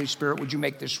after this. Holy Spirit, would you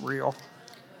make this real?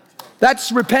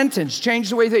 That's repentance. Change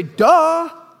the way they, duh.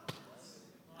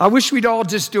 I wish we'd all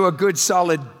just do a good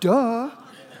solid duh.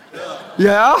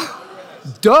 Yeah?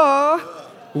 Duh.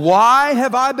 Why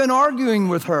have I been arguing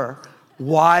with her?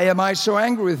 Why am I so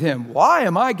angry with him? Why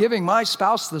am I giving my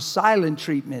spouse the silent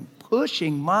treatment,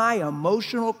 pushing my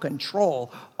emotional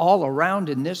control all around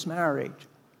in this marriage?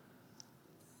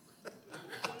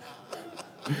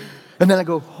 And then I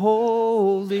go,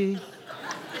 holy,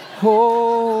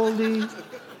 holy,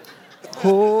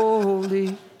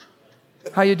 holy.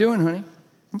 How you doing, honey?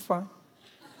 I'm fine.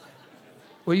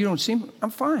 Well, you don't seem, I'm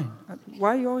fine.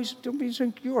 Why you always don't be so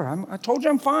insecure? I told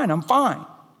you I'm fine. I'm fine.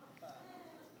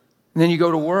 And then you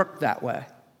go to work that way.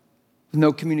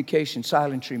 No communication,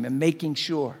 silent treatment, making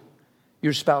sure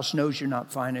your spouse knows you're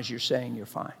not fine as you're saying you're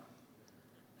fine.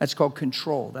 That's called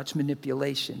control. That's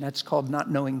manipulation. That's called not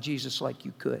knowing Jesus like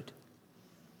you could.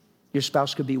 Your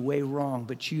spouse could be way wrong,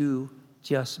 but you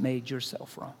just made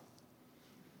yourself wrong.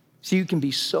 So you can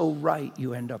be so right,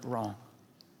 you end up wrong.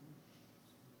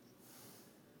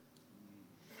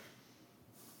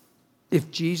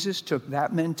 If Jesus took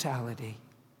that mentality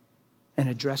and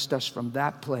addressed us from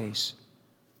that place,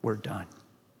 we're done.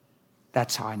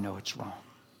 That's how I know it's wrong.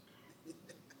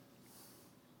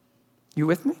 You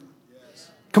with me?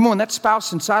 Yes. Come on, that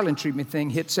spouse and silent treatment thing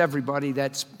hits everybody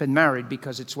that's been married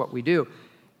because it's what we do.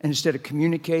 And instead of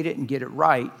communicate it and get it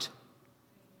right,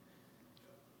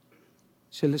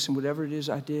 say, listen, whatever it is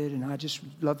I did, and I just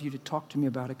love you to talk to me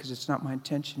about it because it's not my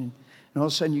intention. And all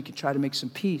of a sudden you can try to make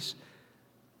some peace.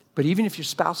 But even if your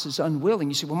spouse is unwilling,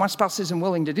 you say, well, my spouse isn't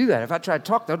willing to do that. If I try to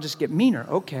talk, they'll just get meaner.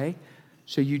 Okay.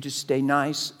 So you just stay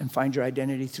nice and find your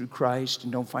identity through Christ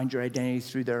and don't find your identity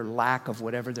through their lack of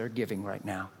whatever they're giving right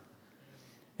now.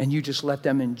 And you just let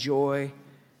them enjoy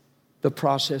the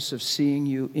process of seeing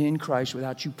you in Christ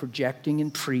without you projecting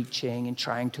and preaching and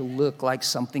trying to look like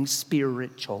something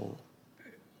spiritual.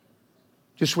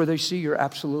 Just where they see you're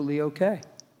absolutely okay.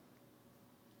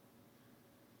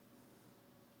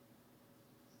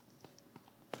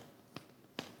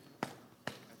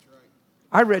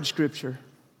 I read scripture.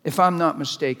 If I'm not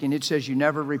mistaken, it says you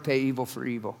never repay evil for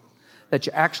evil. That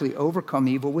you actually overcome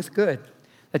evil with good.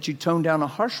 That you tone down a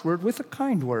harsh word with a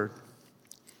kind word.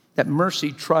 That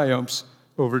mercy triumphs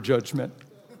over judgment.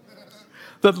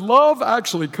 That love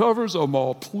actually covers a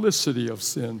multiplicity of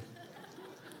sin.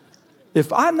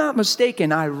 If I'm not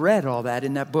mistaken, I read all that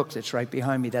in that book that's right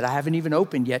behind me that I haven't even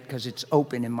opened yet because it's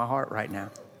open in my heart right now.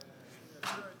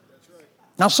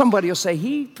 Now somebody will say,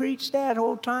 he preached that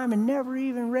whole time and never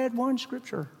even read one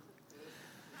scripture.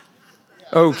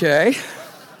 Okay.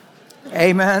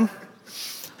 Amen.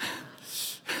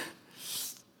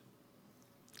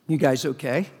 You guys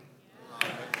okay?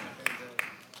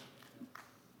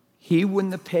 He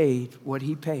wouldn't have paid what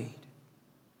he paid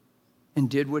and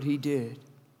did what he did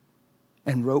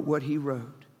and wrote what he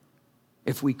wrote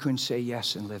if we couldn't say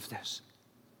yes and live this.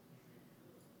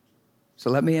 So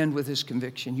let me end with this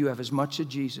conviction. You have as much of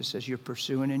Jesus as you're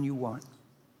pursuing and you want.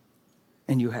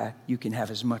 And you can have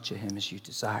as much of him as you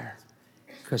desire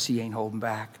because he ain't holding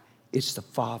back. It's the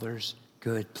Father's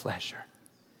good pleasure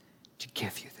to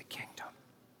give you the kingdom.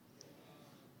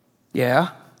 Yeah?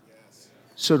 Yes.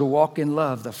 So to walk in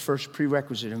love, the first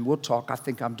prerequisite, and we'll talk, I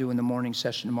think I'm doing the morning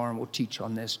session tomorrow and we'll teach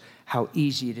on this, how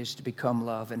easy it is to become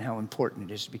love and how important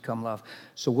it is to become love.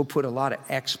 So we'll put a lot of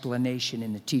explanation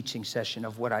in the teaching session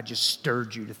of what I just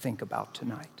stirred you to think about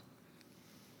tonight.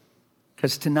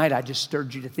 Because tonight I just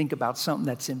stirred you to think about something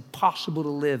that's impossible to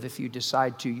live if you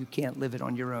decide to. You can't live it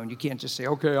on your own. You can't just say,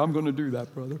 okay, I'm going to do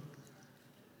that, brother.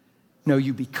 No,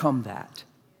 you become that.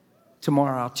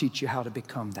 Tomorrow I'll teach you how to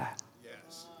become that.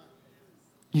 Yes.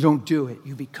 You don't do it,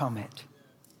 you become it.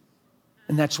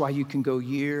 And that's why you can go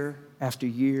year after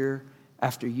year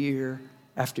after year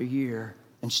after year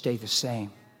and stay the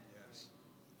same. Yes.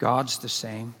 God's the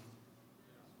same.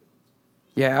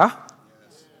 Yeah?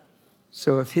 Yes.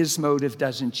 So if his motive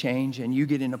doesn't change and you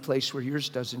get in a place where yours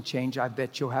doesn't change, I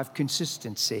bet you'll have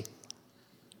consistency.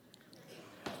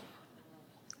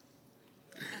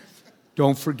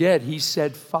 Don't forget, he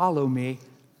said, follow me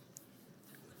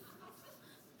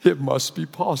It must be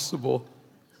possible.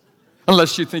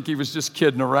 Unless you think he was just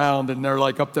kidding around and they're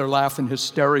like up there laughing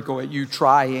hysterical at you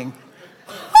trying.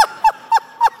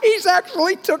 He's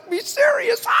actually took me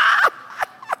serious.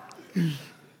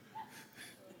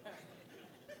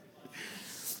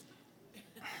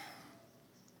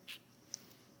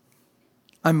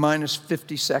 I'm minus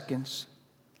 50 seconds.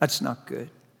 That's not good.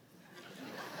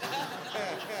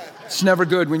 It's never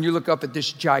good when you look up at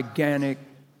this gigantic,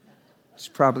 it's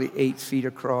probably 8 feet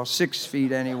across, 6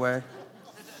 feet anyway.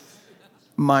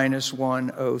 Minus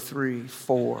 1, 0, 3,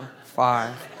 4,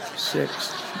 5,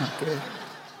 6. Not good.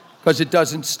 Because it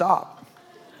doesn't stop.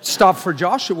 Stop for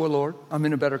Joshua, Lord. I'm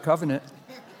in a better covenant.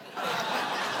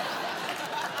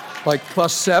 Like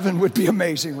 +7 would be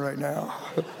amazing right now.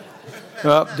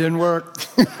 Oh, didn't work.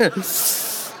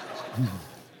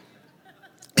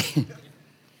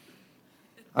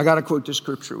 I got to quote the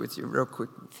scripture with you real quick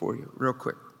for you, real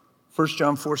quick. 1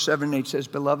 John 4:7-8 says,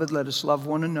 Beloved, let us love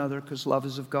one another, because love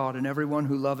is of God, and everyone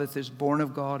who loveth is born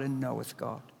of God and knoweth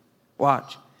God.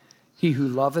 Watch. He who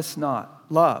loveth not,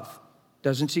 love,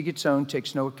 doesn't seek its own,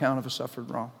 takes no account of a suffered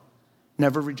wrong,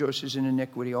 never rejoices in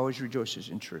iniquity, always rejoices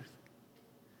in truth.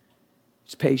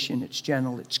 It's patient, it's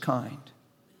gentle, it's kind.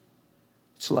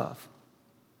 It's love.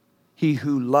 He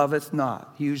who loveth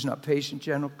not, he who's not patient,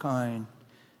 gentle, kind,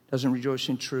 doesn't rejoice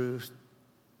in truth,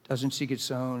 doesn't seek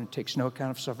its own, takes no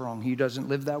account of suffer wrong. He who doesn't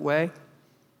live that way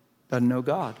doesn't know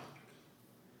God.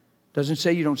 Doesn't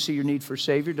say you don't see your need for a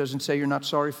Savior. Doesn't say you're not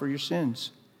sorry for your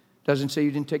sins. Doesn't say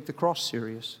you didn't take the cross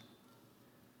serious.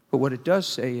 But what it does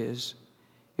say is,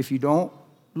 if you don't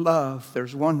love,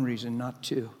 there's one reason, not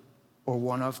two. Or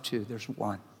one of two, there's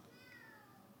one.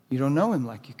 You don't know him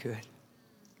like you could.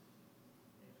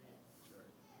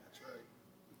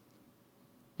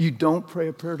 You don't pray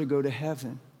a prayer to go to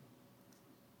heaven.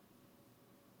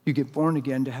 You get born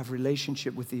again to have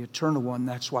relationship with the eternal one.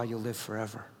 That's why you'll live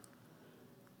forever.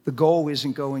 The goal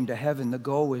isn't going to heaven. The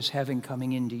goal is heaven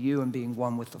coming into you and being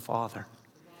one with the Father.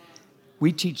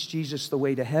 We teach Jesus the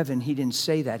way to heaven. He didn't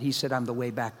say that. He said, I'm the way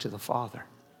back to the Father.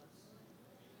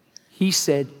 He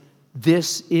said,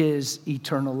 this is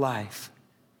eternal life,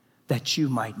 that you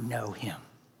might know him,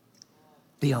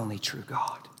 the only true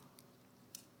God.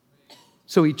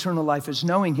 So eternal life is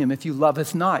knowing him. If you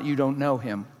loveth not, you don't know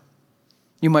him.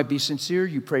 You might be sincere.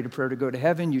 You prayed a prayer to go to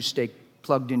heaven. You stay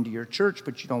plugged into your church,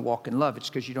 but you don't walk in love. It's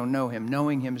because you don't know him.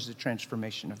 Knowing him is the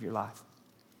transformation of your life.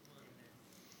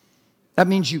 That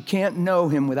means you can't know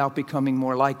him without becoming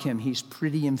more like him. He's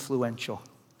pretty influential.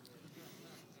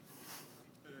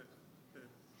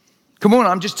 Come on,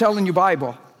 I'm just telling you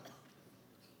Bible.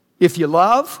 If you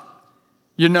love,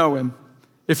 you know him.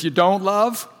 If you don't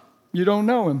love, you don't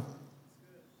know him.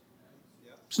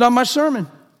 It's not my sermon.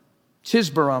 It's his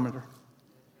barometer.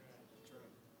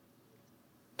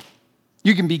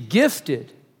 You can be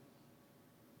gifted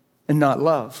and not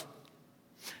love.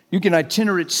 You can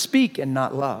itinerant speak and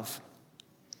not love.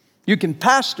 You can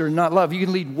pastor and not love. You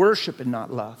can lead worship and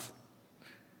not love.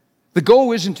 The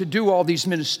goal isn't to do all these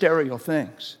ministerial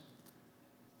things.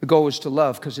 The goal is to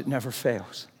love, because it never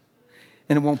fails.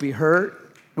 And it won't be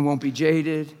hurt, it won't be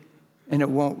jaded, and it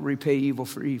won't repay evil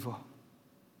for evil.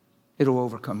 It'll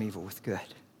overcome evil with good.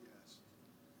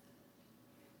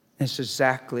 It's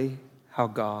exactly how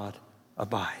God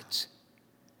abides.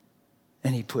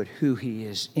 And he put who he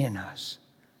is in us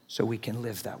so we can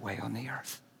live that way on the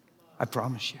earth. I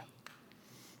promise you.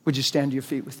 Would you stand to your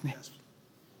feet with me?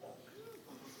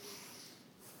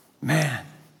 Man,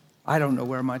 I don't know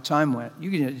where my time went.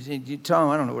 You tell him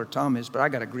I don't know where Tom is, but I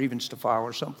got a grievance to file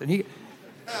or something. He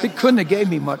couldn't have gave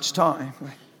me much time.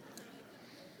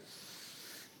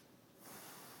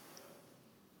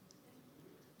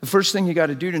 The first thing you got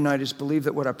to do tonight is believe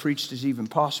that what I preached is even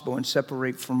possible and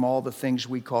separate from all the things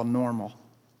we call normal.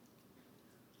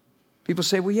 People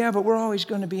say, well, yeah, but we're always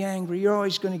going to be angry. You're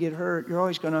always going to get hurt. You're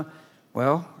always going to...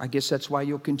 Well, I guess that's why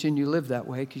you'll continue to live that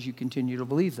way, because you continue to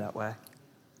believe that way.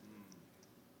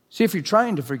 See, if you're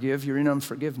trying to forgive, you're in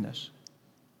unforgiveness.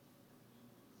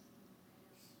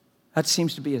 That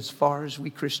seems to be as far as we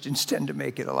Christians tend to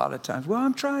make it a lot of times. Well,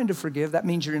 I'm trying to forgive. That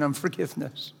means you're in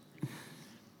unforgiveness.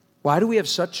 Why do we have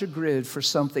such a grid for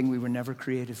something we were never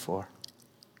created for?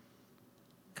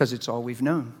 Because it's all we've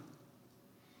known.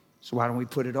 So why don't we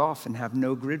put it off and have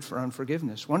no grid for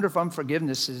unforgiveness? Wonder if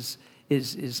unforgiveness is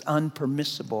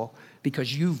unpermissible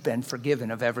because you've been forgiven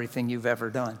of everything you've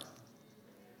ever done.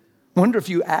 Wonder if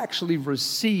you actually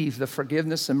receive the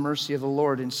forgiveness and mercy of the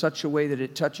Lord in such a way that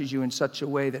it touches you in such a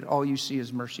way that all you see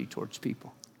is mercy towards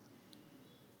people.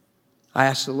 I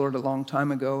asked the Lord a long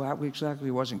time ago,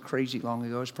 it wasn't crazy long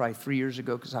ago, it was probably 3 years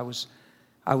ago, because I was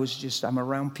I'm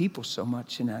around people so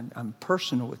much, and I'm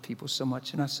personal with people so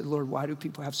much. And I said, Lord, why do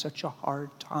people have such a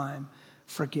hard time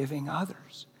forgiving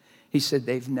others? He said,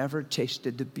 they've never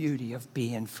tasted the beauty of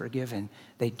being forgiven.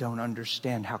 They don't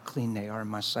understand how clean they are in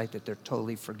my sight, that they're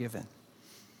totally forgiven.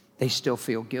 They still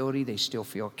feel guilty. They still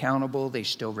feel accountable. They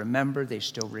still remember. They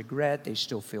still regret. They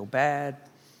still feel bad.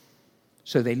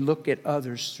 So they look at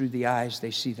others through the eyes they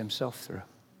see themselves through.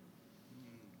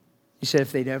 He said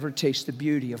if they'd ever taste the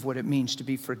beauty of what it means to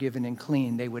be forgiven and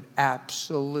clean, they would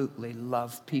absolutely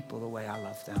love people the way I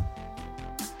love them.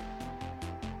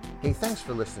 Hey, thanks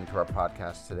for listening to our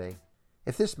podcast today.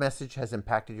 If this message has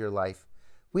impacted your life,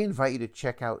 we invite you to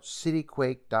check out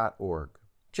cityquake.org.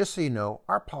 Just so you know,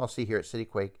 our policy here at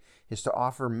CityQuake is to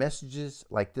offer messages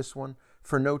like this one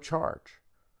for no charge.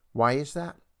 Why is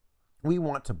that? We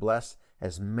want to bless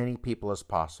as many people as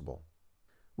possible.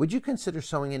 Would you consider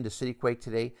sowing into CityQuake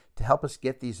today to help us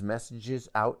get these messages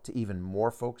out to even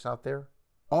more folks out there?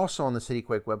 Also on the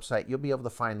CityQuake website, you'll be able to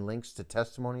find links to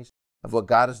testimonies of what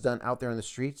God has done out there in the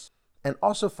streets, and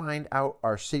also find out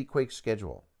our CityQuake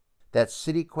schedule. That's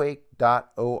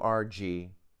cityquake.org.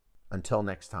 Until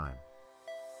next time.